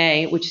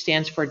DNA, which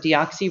stands for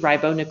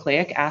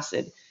deoxyribonucleic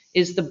acid,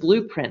 is the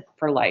blueprint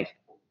for life.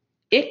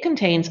 It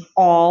contains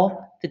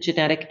all the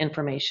genetic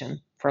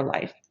information for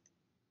life.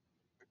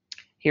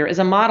 Here is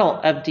a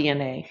model of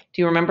DNA.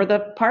 Do you remember the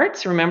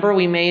parts? Remember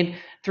we made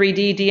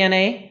 3D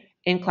DNA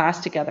in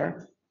class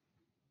together.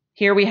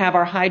 Here we have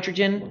our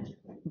hydrogen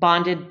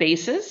bonded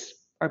bases,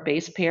 our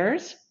base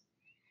pairs,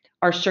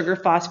 our sugar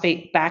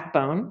phosphate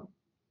backbone,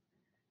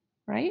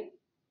 right?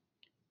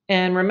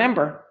 And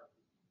remember,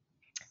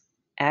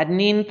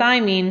 adenine,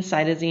 thymine,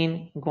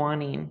 cytosine,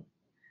 guanine.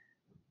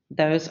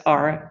 Those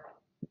are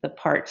the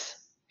parts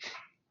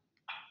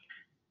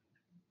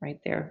right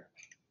there.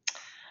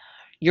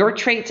 Your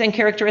traits and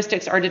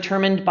characteristics are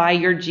determined by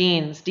your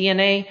genes.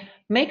 DNA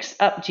makes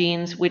up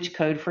genes which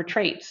code for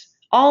traits.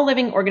 All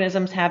living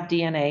organisms have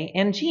DNA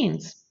and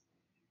genes.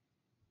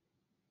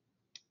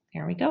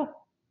 There we go.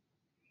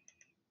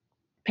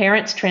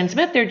 Parents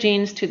transmit their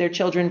genes to their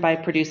children by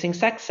producing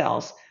sex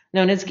cells,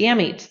 known as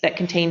gametes, that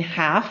contain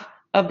half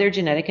of their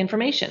genetic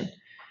information.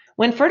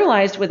 When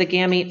fertilized with a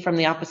gamete from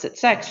the opposite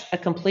sex, a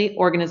complete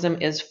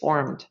organism is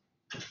formed.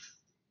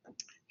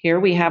 Here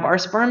we have our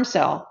sperm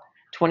cell,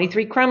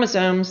 23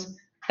 chromosomes.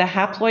 The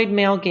haploid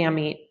male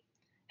gamete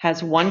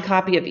has 1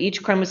 copy of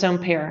each chromosome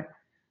pair.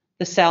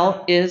 The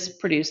cell is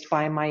produced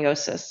by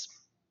meiosis.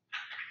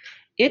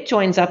 It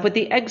joins up with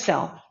the egg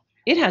cell.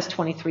 It has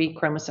 23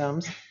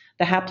 chromosomes.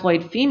 The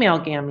haploid female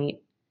gamete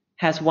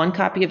has 1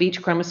 copy of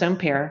each chromosome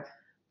pair.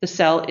 The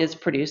cell is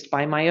produced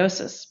by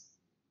meiosis.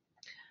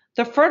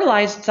 The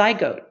fertilized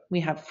zygote, we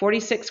have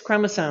 46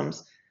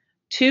 chromosomes.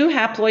 2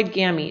 haploid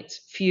gametes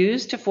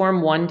fuse to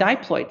form 1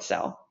 diploid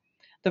cell,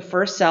 the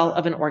first cell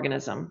of an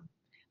organism.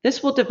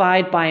 This will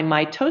divide by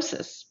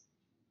mitosis.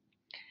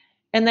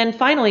 And then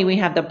finally, we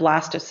have the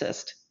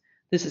blastocyst.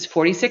 This is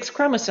 46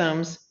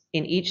 chromosomes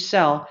in each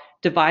cell,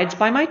 divides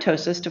by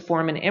mitosis to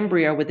form an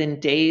embryo within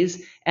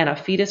days and a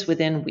fetus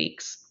within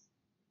weeks.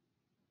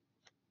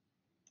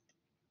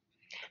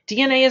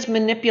 DNA is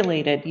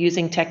manipulated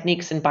using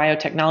techniques in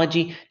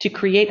biotechnology to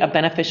create a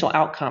beneficial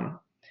outcome.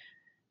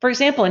 For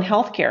example, in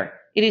healthcare,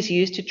 it is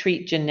used to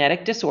treat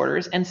genetic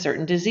disorders and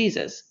certain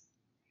diseases.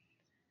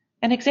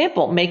 An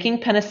example,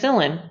 making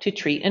penicillin to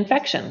treat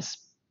infections.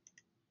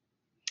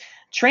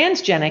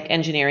 Transgenic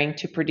engineering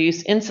to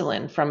produce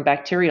insulin from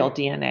bacterial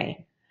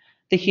DNA.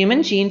 The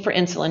human gene for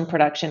insulin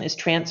production is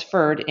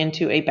transferred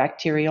into a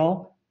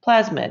bacterial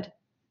plasmid,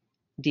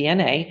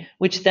 DNA,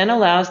 which then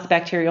allows the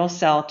bacterial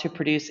cell to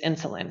produce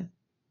insulin.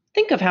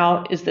 Think of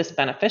how is this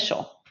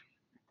beneficial.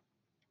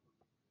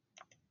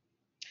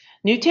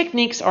 New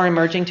techniques are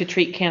emerging to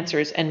treat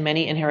cancers and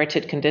many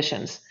inherited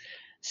conditions.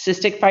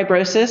 Cystic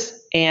fibrosis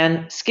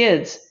and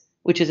SCIDS,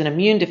 which is an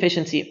immune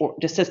deficiency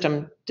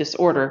system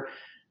disorder,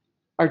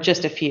 are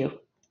just a few.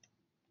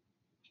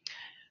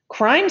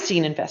 Crime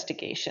scene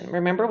investigation.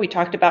 Remember, we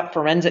talked about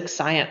forensic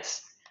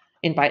science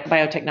in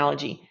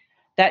biotechnology.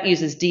 That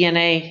uses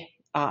DNA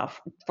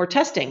for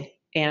testing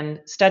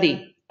and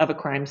study of a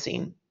crime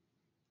scene.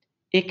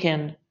 It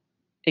can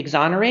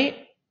exonerate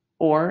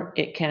or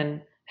it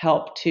can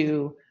help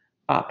to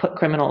put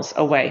criminals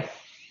away.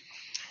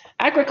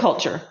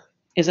 Agriculture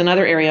is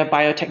another area of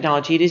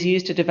biotechnology. It is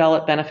used to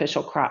develop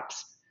beneficial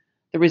crops.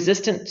 The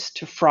resistance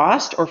to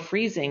frost or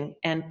freezing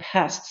and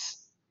pests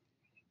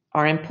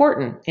are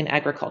important in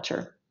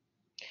agriculture.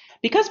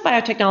 Because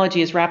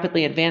biotechnology is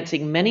rapidly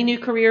advancing, many new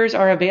careers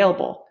are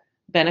available,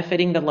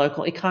 benefiting the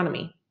local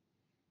economy.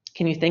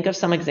 Can you think of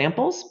some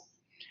examples?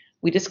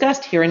 We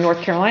discussed here in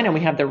North Carolina, we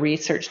have the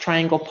Research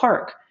Triangle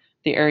Park,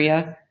 the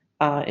area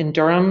in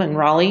Durham and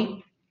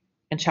Raleigh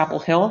and Chapel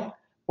Hill,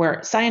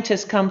 where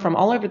scientists come from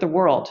all over the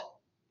world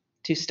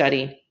to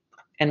study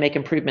and make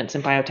improvements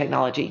in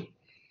biotechnology.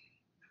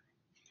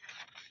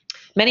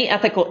 Many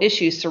ethical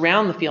issues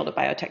surround the field of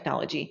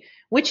biotechnology.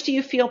 Which do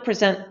you feel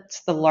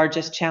presents the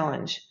largest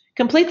challenge?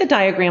 Complete the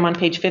diagram on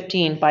page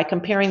 15 by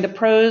comparing the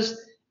pros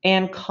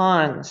and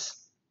cons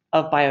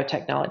of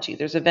biotechnology.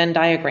 There's a Venn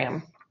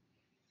diagram.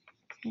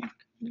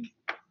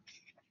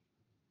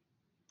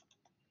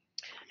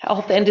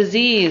 Health and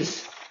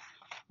disease.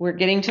 We're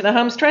getting to the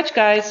home stretch,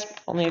 guys.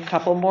 Only a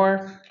couple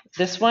more.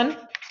 This one.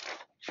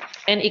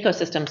 and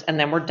ecosystems, and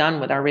then we're done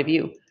with our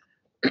review.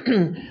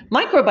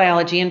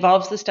 Microbiology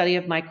involves the study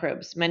of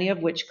microbes, many of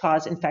which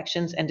cause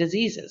infections and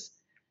diseases.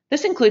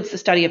 This includes the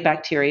study of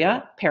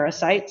bacteria,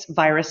 parasites,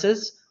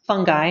 viruses,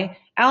 fungi,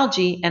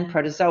 algae, and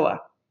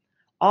protozoa.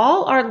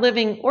 All are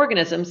living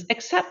organisms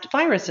except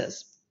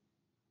viruses.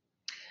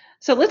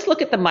 So let's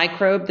look at the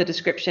microbe, the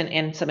description,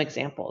 and some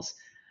examples.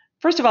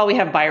 First of all, we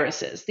have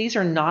viruses. These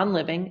are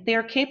non-living. They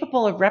are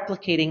capable of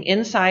replicating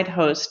inside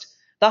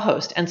the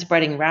host and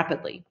spreading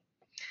rapidly.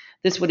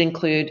 This would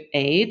include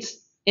AIDS,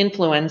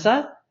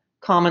 influenza,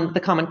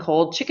 the common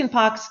cold,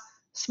 chickenpox,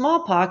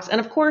 smallpox, and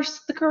of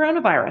course, the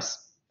coronavirus.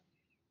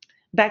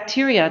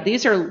 Bacteria,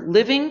 these are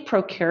living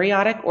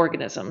prokaryotic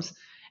organisms,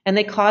 and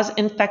they cause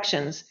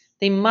infections.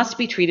 They must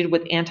be treated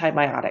with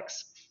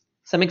antibiotics.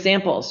 Some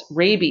examples: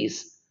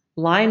 rabies,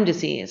 Lyme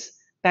disease,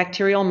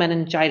 bacterial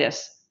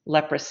meningitis,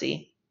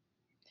 leprosy.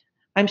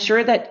 I'm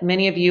sure that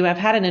many of you have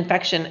had an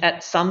infection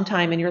at some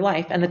time in your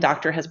life, and the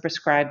doctor has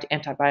prescribed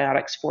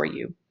antibiotics for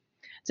you.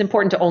 It's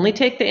important to only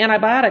take the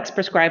antibiotics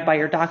prescribed by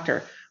your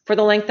doctor for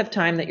the length of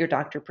time that your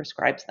doctor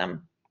prescribes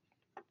them.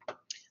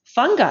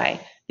 Fungi,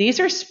 these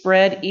are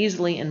spread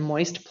easily in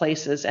moist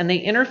places, and they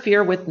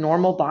interfere with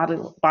normal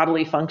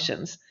bodily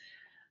functions.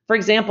 For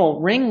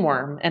example,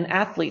 ringworm and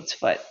athlete's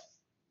foot.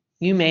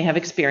 You may have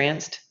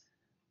experienced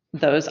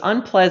those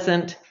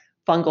unpleasant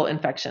fungal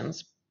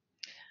infections.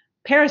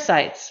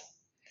 Parasites.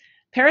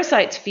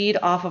 Parasites feed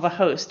off of a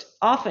host,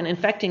 often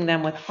infecting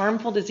them with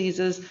harmful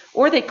diseases,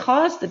 or they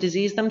cause the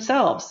disease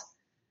themselves.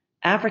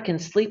 African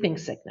sleeping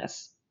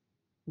sickness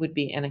would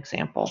be an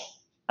example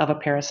of a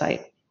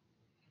parasite.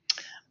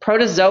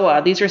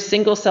 Protozoa, these are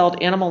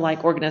single-celled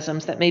animal-like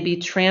organisms that may be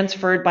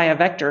transferred by a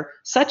vector,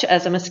 such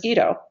as a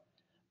mosquito.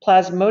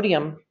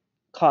 Plasmodium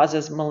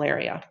causes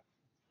malaria.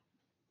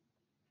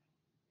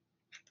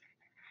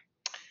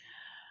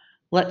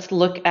 Let's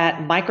look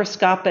at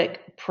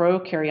microscopic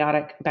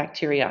prokaryotic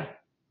bacteria.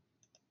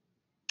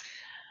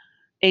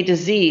 A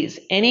disease,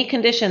 any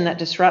condition that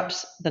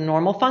disrupts the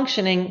normal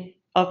functioning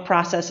of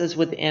processes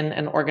within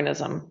an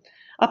organism.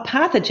 A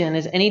pathogen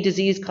is any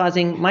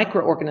disease-causing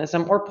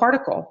microorganism or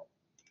particle.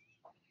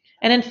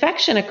 An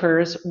infection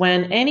occurs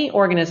when any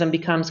organism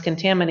becomes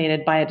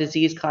contaminated by a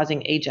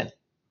disease-causing agent.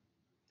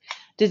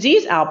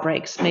 Disease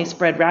outbreaks may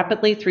spread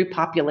rapidly through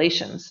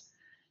populations.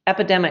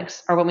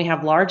 Epidemics are when we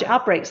have large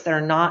outbreaks that are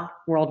not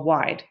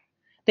worldwide.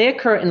 They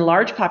occur in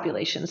large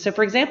populations. So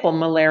for example,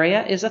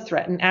 malaria is a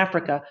threat in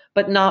Africa,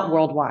 but not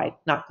worldwide,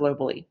 not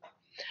globally.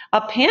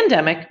 A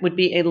pandemic would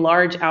be a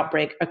large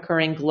outbreak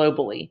occurring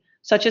globally,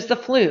 such as the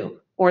flu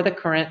or the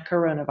current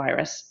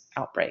coronavirus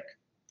outbreak.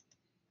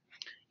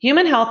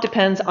 Human health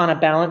depends on a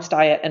balanced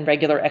diet and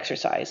regular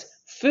exercise.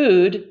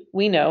 Food,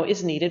 we know,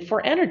 is needed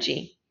for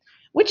energy.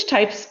 Which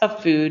types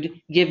of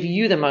food give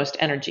you the most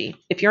energy?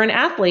 If you're an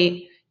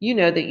athlete, you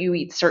know that you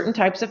eat certain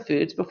types of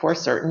foods before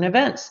certain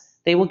events.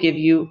 They will give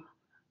you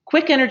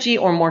quick energy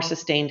or more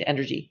sustained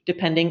energy,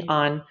 depending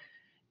on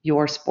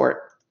your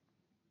sport.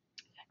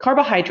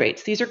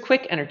 Carbohydrates, these are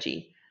quick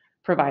energy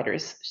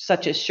providers,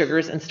 such as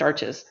sugars and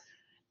starches.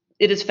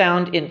 It is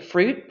found in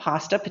fruit,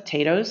 pasta,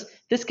 potatoes.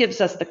 This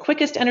gives us the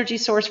quickest energy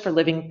source for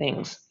living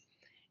things.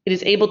 It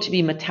is able to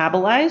be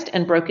metabolized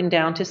and broken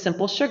down to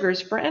simple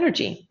sugars for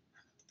energy.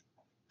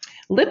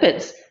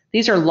 Lipids,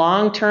 these are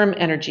long-term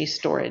energy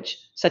storage,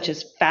 such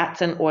as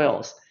fats and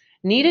oils.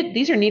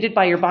 These are needed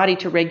by your body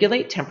to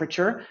regulate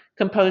temperature,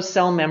 compose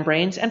cell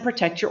membranes, and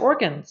protect your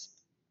organs.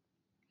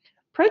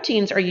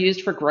 Proteins are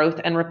used for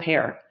growth and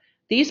repair.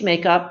 These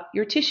make up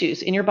your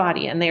tissues in your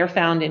body, and they are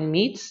found in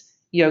meats,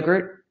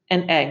 yogurt,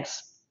 and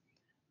eggs.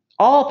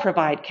 All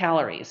provide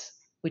calories,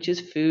 which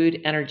is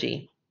food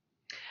energy.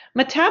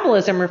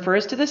 Metabolism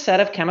refers to the set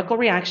of chemical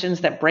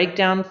reactions that break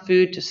down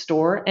food to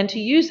store and to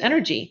use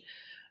energy.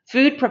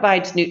 Food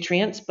provides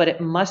nutrients, but it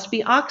must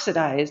be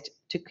oxidized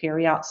to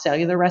carry out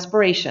cellular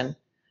respiration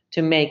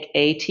to make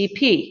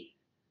ATP.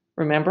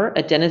 Remember,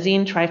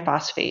 adenosine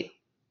triphosphate.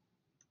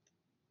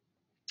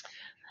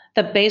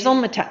 The basal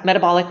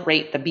metabolic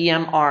rate, the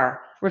BMR,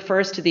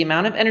 refers to the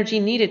amount of energy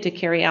needed to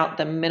carry out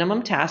the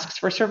minimum tasks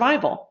for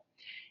survival.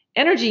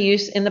 Energy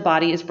use in the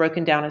body is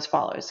broken down as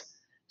follows.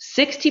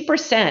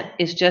 60%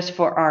 is just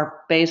for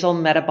our basal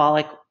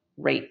metabolic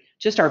rate,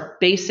 just our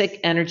basic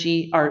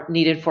energy are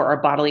needed for our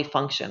bodily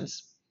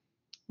functions.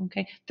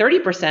 Okay,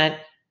 30%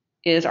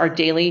 is our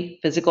daily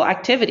physical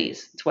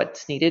activities. It's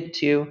what's needed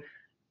to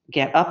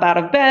get up out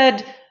of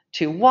bed,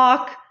 to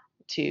walk,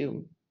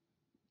 to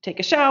take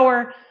a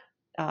shower,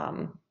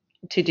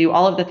 to do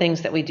all of the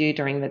things that we do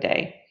during the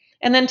day.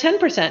 And then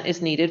 10%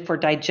 is needed for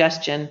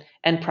digestion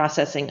and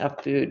processing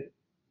of food.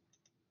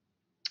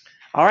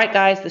 All right,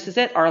 guys, this is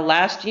it, our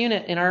last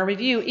unit in our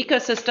review,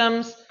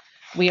 ecosystems.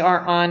 We are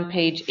on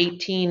page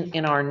 18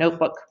 in our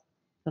notebook.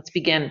 Let's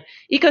begin.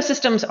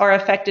 Ecosystems are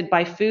affected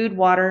by food,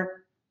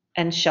 water,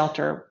 and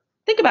shelter.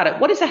 Think about it.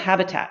 What is a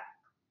habitat?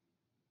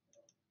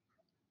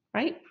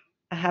 Right?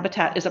 A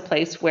habitat is a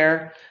place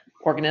where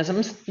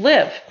organisms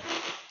live.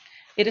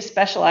 It is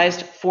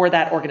specialized for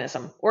that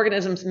organism.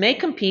 Organisms may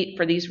compete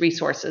for these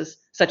resources,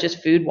 such as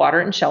food, water,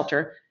 and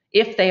shelter,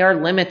 if they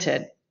are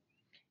limited.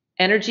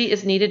 Energy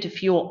is needed to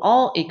fuel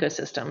all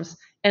ecosystems,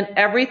 and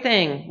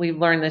everything we've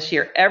learned this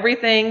year,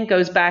 everything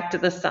goes back to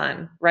the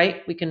sun,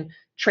 right? We can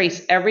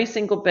trace every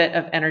single bit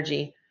of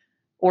energy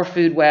or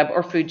food web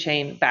or food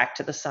chain back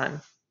to the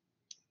sun.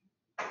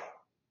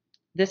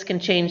 This can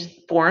change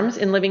forms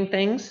in living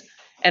things.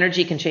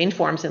 Energy can change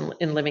forms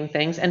in living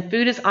things, and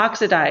food is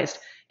oxidized.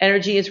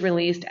 Energy is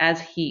released as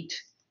heat.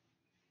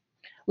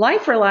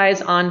 Life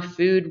relies on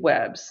food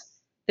webs.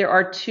 There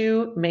are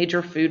two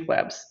major food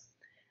webs.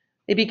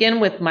 They begin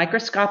with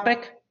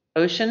microscopic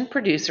ocean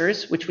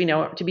producers, which we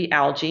know to be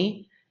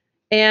algae,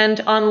 and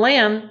on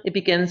land, it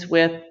begins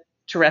with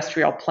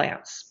terrestrial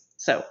plants.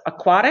 So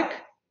aquatic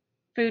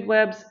food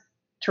webs,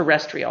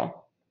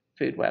 terrestrial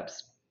food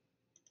webs.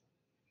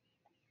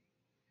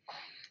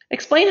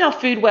 Explain how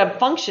food web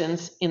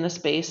functions in the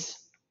space,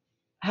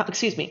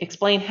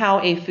 explain how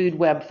a food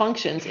web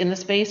functions in the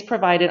space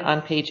provided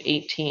on page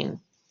 18.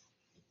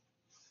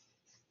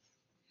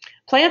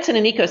 Plants in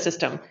an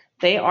ecosystem,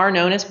 they are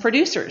known as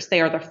producers.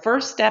 They are the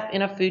first step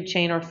in a food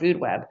chain or food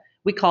web.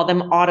 We call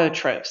them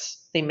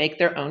autotrophs. They make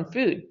their own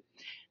food.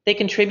 They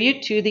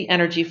contribute to the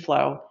energy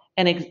flow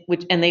and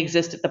they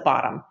exist at the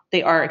bottom.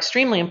 They are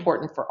extremely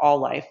important for all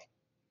life.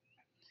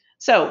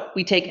 So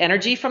we take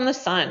energy from the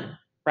sun,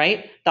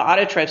 right? The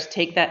autotrophs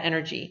take that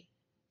energy.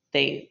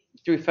 They,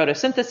 through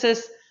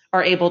photosynthesis,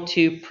 are able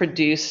to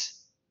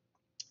produce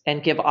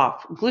and give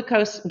out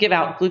glucose,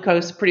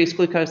 produce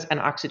glucose and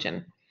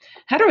oxygen.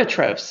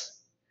 Heterotrophs,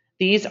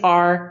 these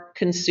are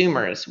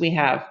consumers. We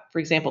have, for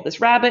example,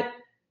 this rabbit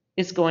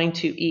is going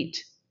to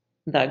eat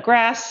the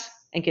grass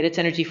and get its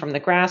energy from the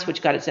grass,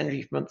 which got its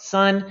energy from the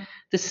sun.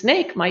 The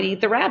snake might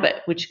eat the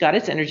rabbit, which got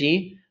its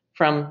energy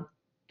from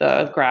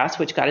the grass,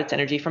 which got its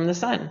energy from the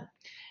sun.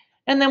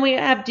 And then we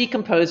have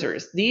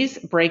decomposers. These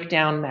break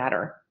down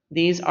matter.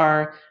 They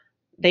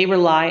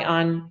rely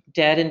on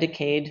dead and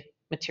decayed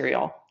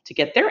material to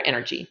get their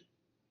energy.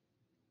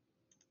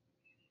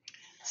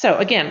 So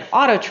again,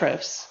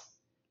 autotrophs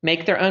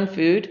make their own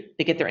food,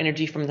 they get their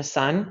energy from the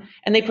sun,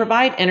 and they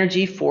provide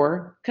energy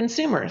for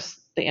consumers,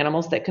 the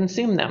animals that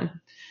consume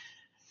them.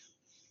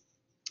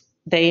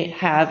 They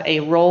have a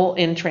role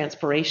in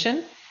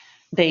transpiration.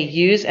 They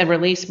use and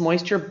release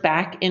moisture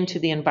back into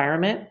the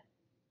environment,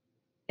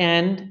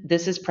 and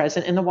this is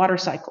present in the water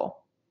cycle.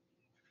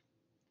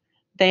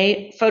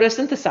 They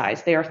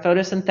photosynthesize, they are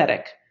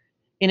photosynthetic.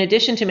 In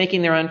addition to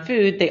making their own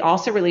food, they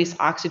also release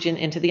oxygen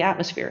into the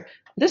atmosphere.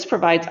 This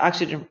provides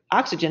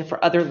oxygen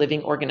for other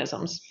living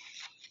organisms.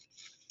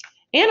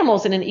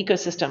 Animals in an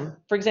ecosystem,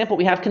 for example,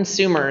 we have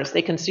consumers.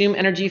 They consume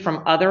energy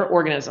from other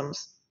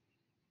organisms.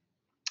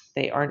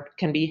 They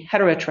can be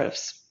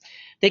heterotrophs.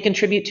 They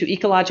contribute to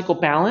ecological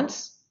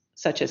balance,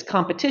 such as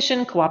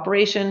competition,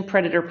 cooperation,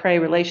 predator-prey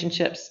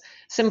relationships,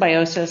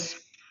 symbiosis,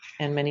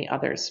 and many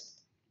others.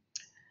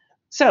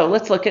 So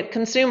let's look at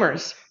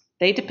consumers.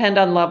 They depend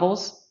on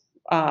levels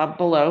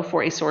below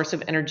for a source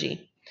of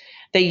energy.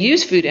 They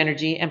use food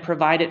energy and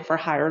provide it for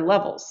higher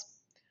levels.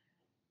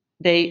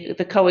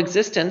 The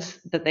coexistence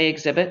that they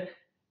exhibit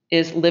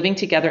is living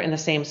together in the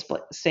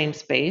same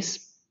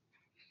space.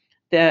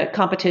 The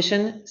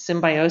competition,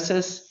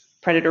 symbiosis,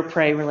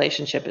 predator-prey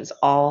relationship is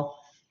all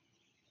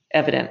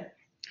evident.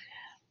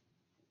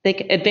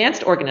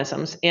 Advanced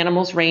organisms,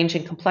 animals range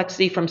in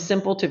complexity from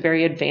simple to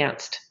very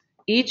advanced.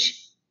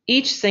 Each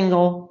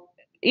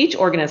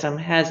organism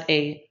has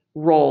a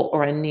role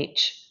or a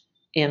niche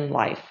in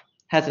life,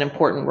 has an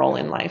important role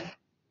in life.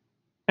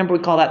 Remember,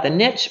 we call that the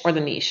niche or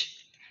the niche.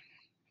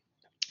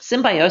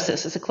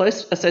 Symbiosis is a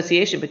close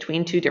association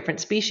between two different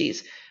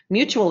species.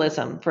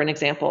 Mutualism, for an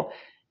example,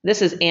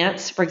 this is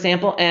ants, for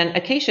example, and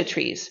acacia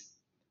trees.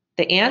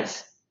 The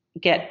ants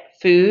get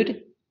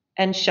food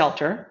and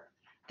shelter.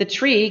 The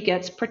tree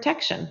gets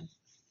protection.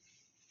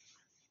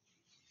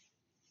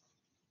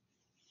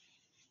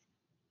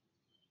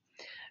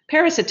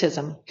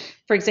 Parasitism,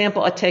 for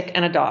example, a tick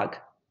and a dog.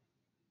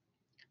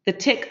 The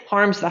tick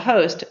harms the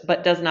host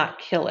but does not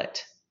kill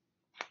it.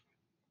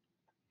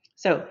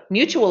 So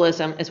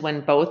mutualism is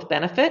when both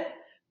benefit.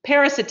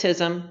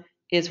 Parasitism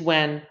is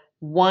when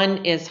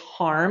one is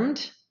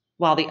harmed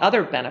while the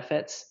other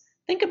benefits.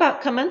 Think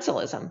about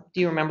commensalism.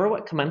 Do you remember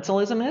what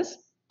commensalism is?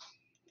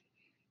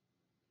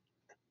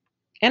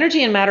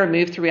 Energy and matter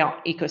move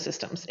throughout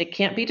ecosystems. It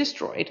can't be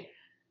destroyed.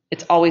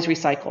 It's always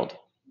recycled.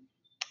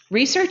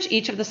 Research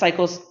each of the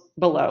cycles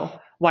below.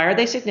 Why are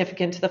they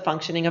significant to the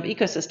functioning of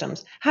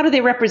ecosystems? How do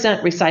they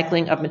represent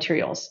recycling of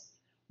materials?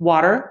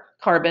 Water,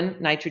 carbon,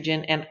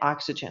 nitrogen, and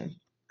oxygen.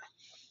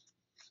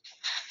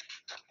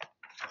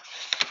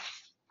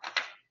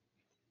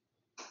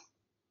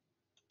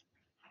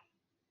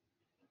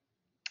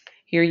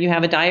 Here you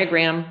have a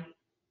diagram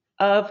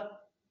of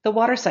the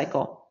water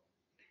cycle.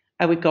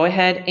 I would go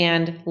ahead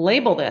and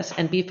label this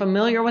and be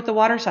familiar with the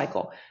water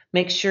cycle.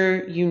 Make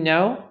sure you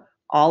know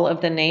all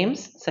of the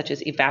names, such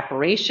as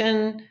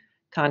evaporation,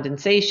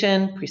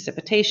 condensation,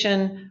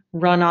 precipitation,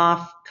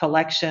 runoff,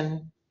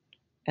 collection,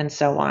 and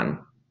so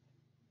on.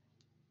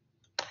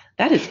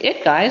 That is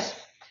it, guys.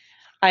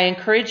 I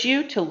encourage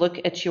you to look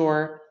at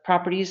your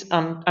properties,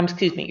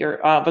 excuse me, your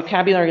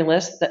vocabulary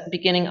list that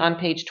beginning on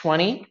page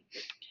 20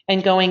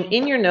 and going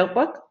in your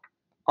notebook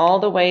all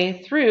the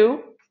way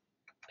through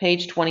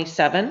page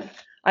 27.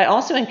 I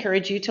also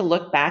encourage you to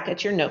look back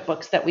at your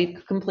notebooks that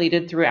we've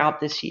completed throughout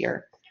this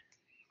year.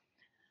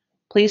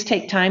 Please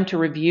take time to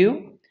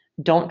review.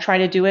 Don't try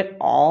to do it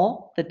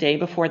all the day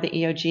before the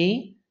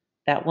EOG.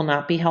 That will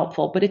not be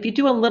helpful. But if you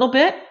do a little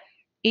bit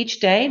each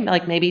day,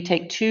 like maybe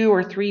take 2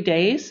 or 3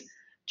 days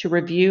to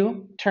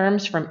review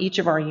terms from each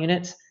of our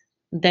units,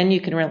 then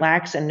you can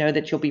relax and know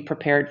that you'll be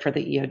prepared for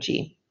the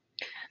EOG.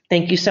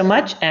 Thank you so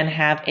much and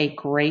have a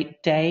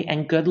great day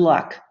and good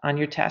luck on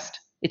your test.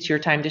 It's your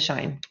time to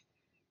shine.